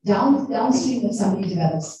is. Downstream, if somebody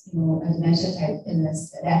develops, a dementia type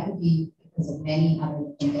illness, that could be because of many other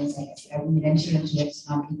things. Like I wouldn't venture into it,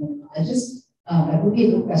 not being a neurologist. It would be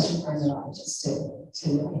a good question for a neurologist to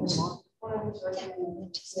look into.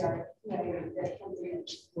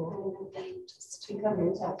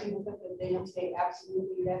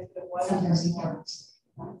 Sometimes you can't.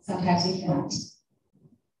 Sometimes you can't.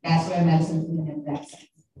 That's where medicine is in that sense.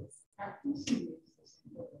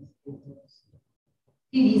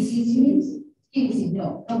 PVCs, you mean? PVC,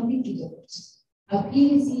 no, completely different. A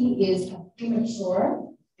PVC is a premature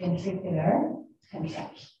ventricular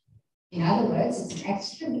contraction. In other words, it's an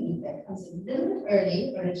extra beat that comes a little bit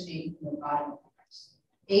early, originating from the bottom of the heart.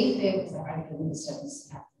 AFib is a heart rhythm disturbance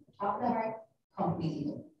at the top of the heart, completely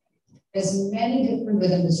different. There's many different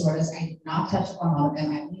rhythm disorders. I did not touch upon all of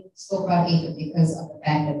them. I only spoke about AFib because of the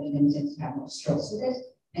fact that women tend to have more strokes with it,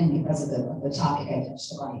 and because of the topic I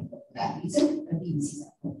touched upon AFib for that reason. The PVCs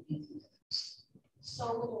are completely different. So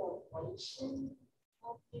will ablation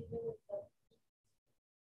help people with the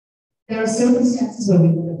There are circumstances where we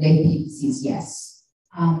would ablate PVCs, yes.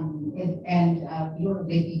 We don't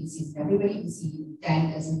ablate PVCs. Everybody can see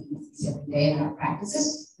diamonds and PVCs every day in our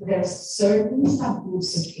practices. But there are certain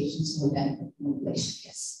subgroups of patients who will benefit from ablation,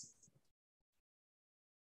 yes.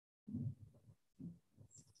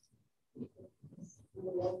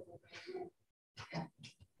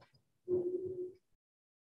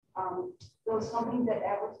 Those companies that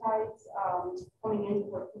advertise coming in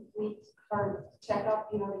for a complete heart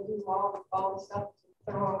checkup, they do all the stuff,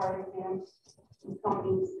 thorough heart exams. These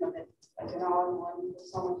companies, that they're all in one,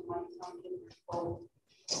 there's so much money coming in for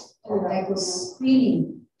Like those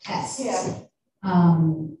screening tests. Yeah.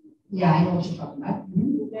 Yeah, I know what you're talking about.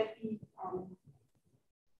 Would that be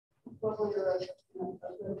totally a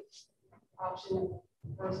good option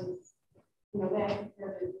versus, that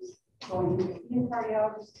compared to just going to the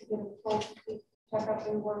cardiologist to get a full checkup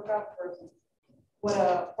and workup versus what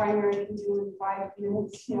a primary can do in 5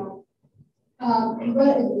 minutes,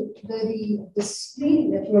 The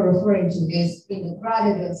screening that you're referring to is in the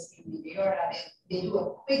cardiologist, in the Aurora, they do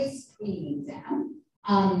a quick screening exam.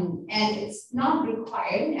 And it's not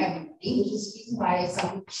required in everybody, which is the reason why if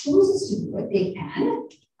somebody chooses to do it, they can.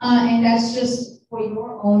 And that's just for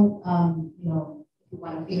your own, if you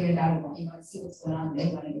want to figure it out, you want to see what's going on, they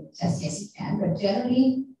want to get the test, yes, you can. But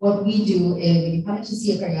generally, what we do is when you come in to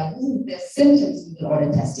see a cardiologist, if there's symptoms, we will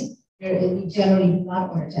order testing. We generally do not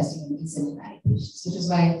order testing in asymptomatic patients, which is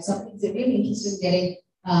why some people are really interested in getting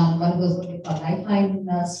one of those what we call lifeline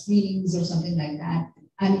screenings or something like that.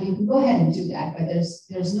 And you can go ahead and do that, but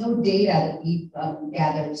there's no data that we've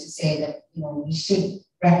gathered to say that we should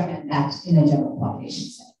recommend that in a general population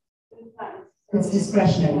setting. It's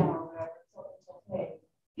discretionary.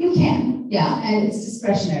 You can, yeah, and it's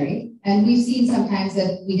discretionary. And we've seen sometimes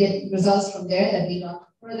that we get results from there that lead on to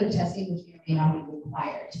further testing, which may not be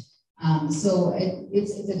required. So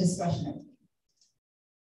it's a discretionary thing.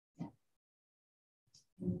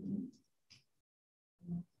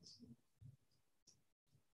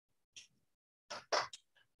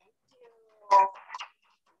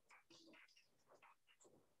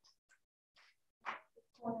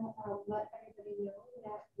 Want to let everybody know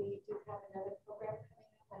that we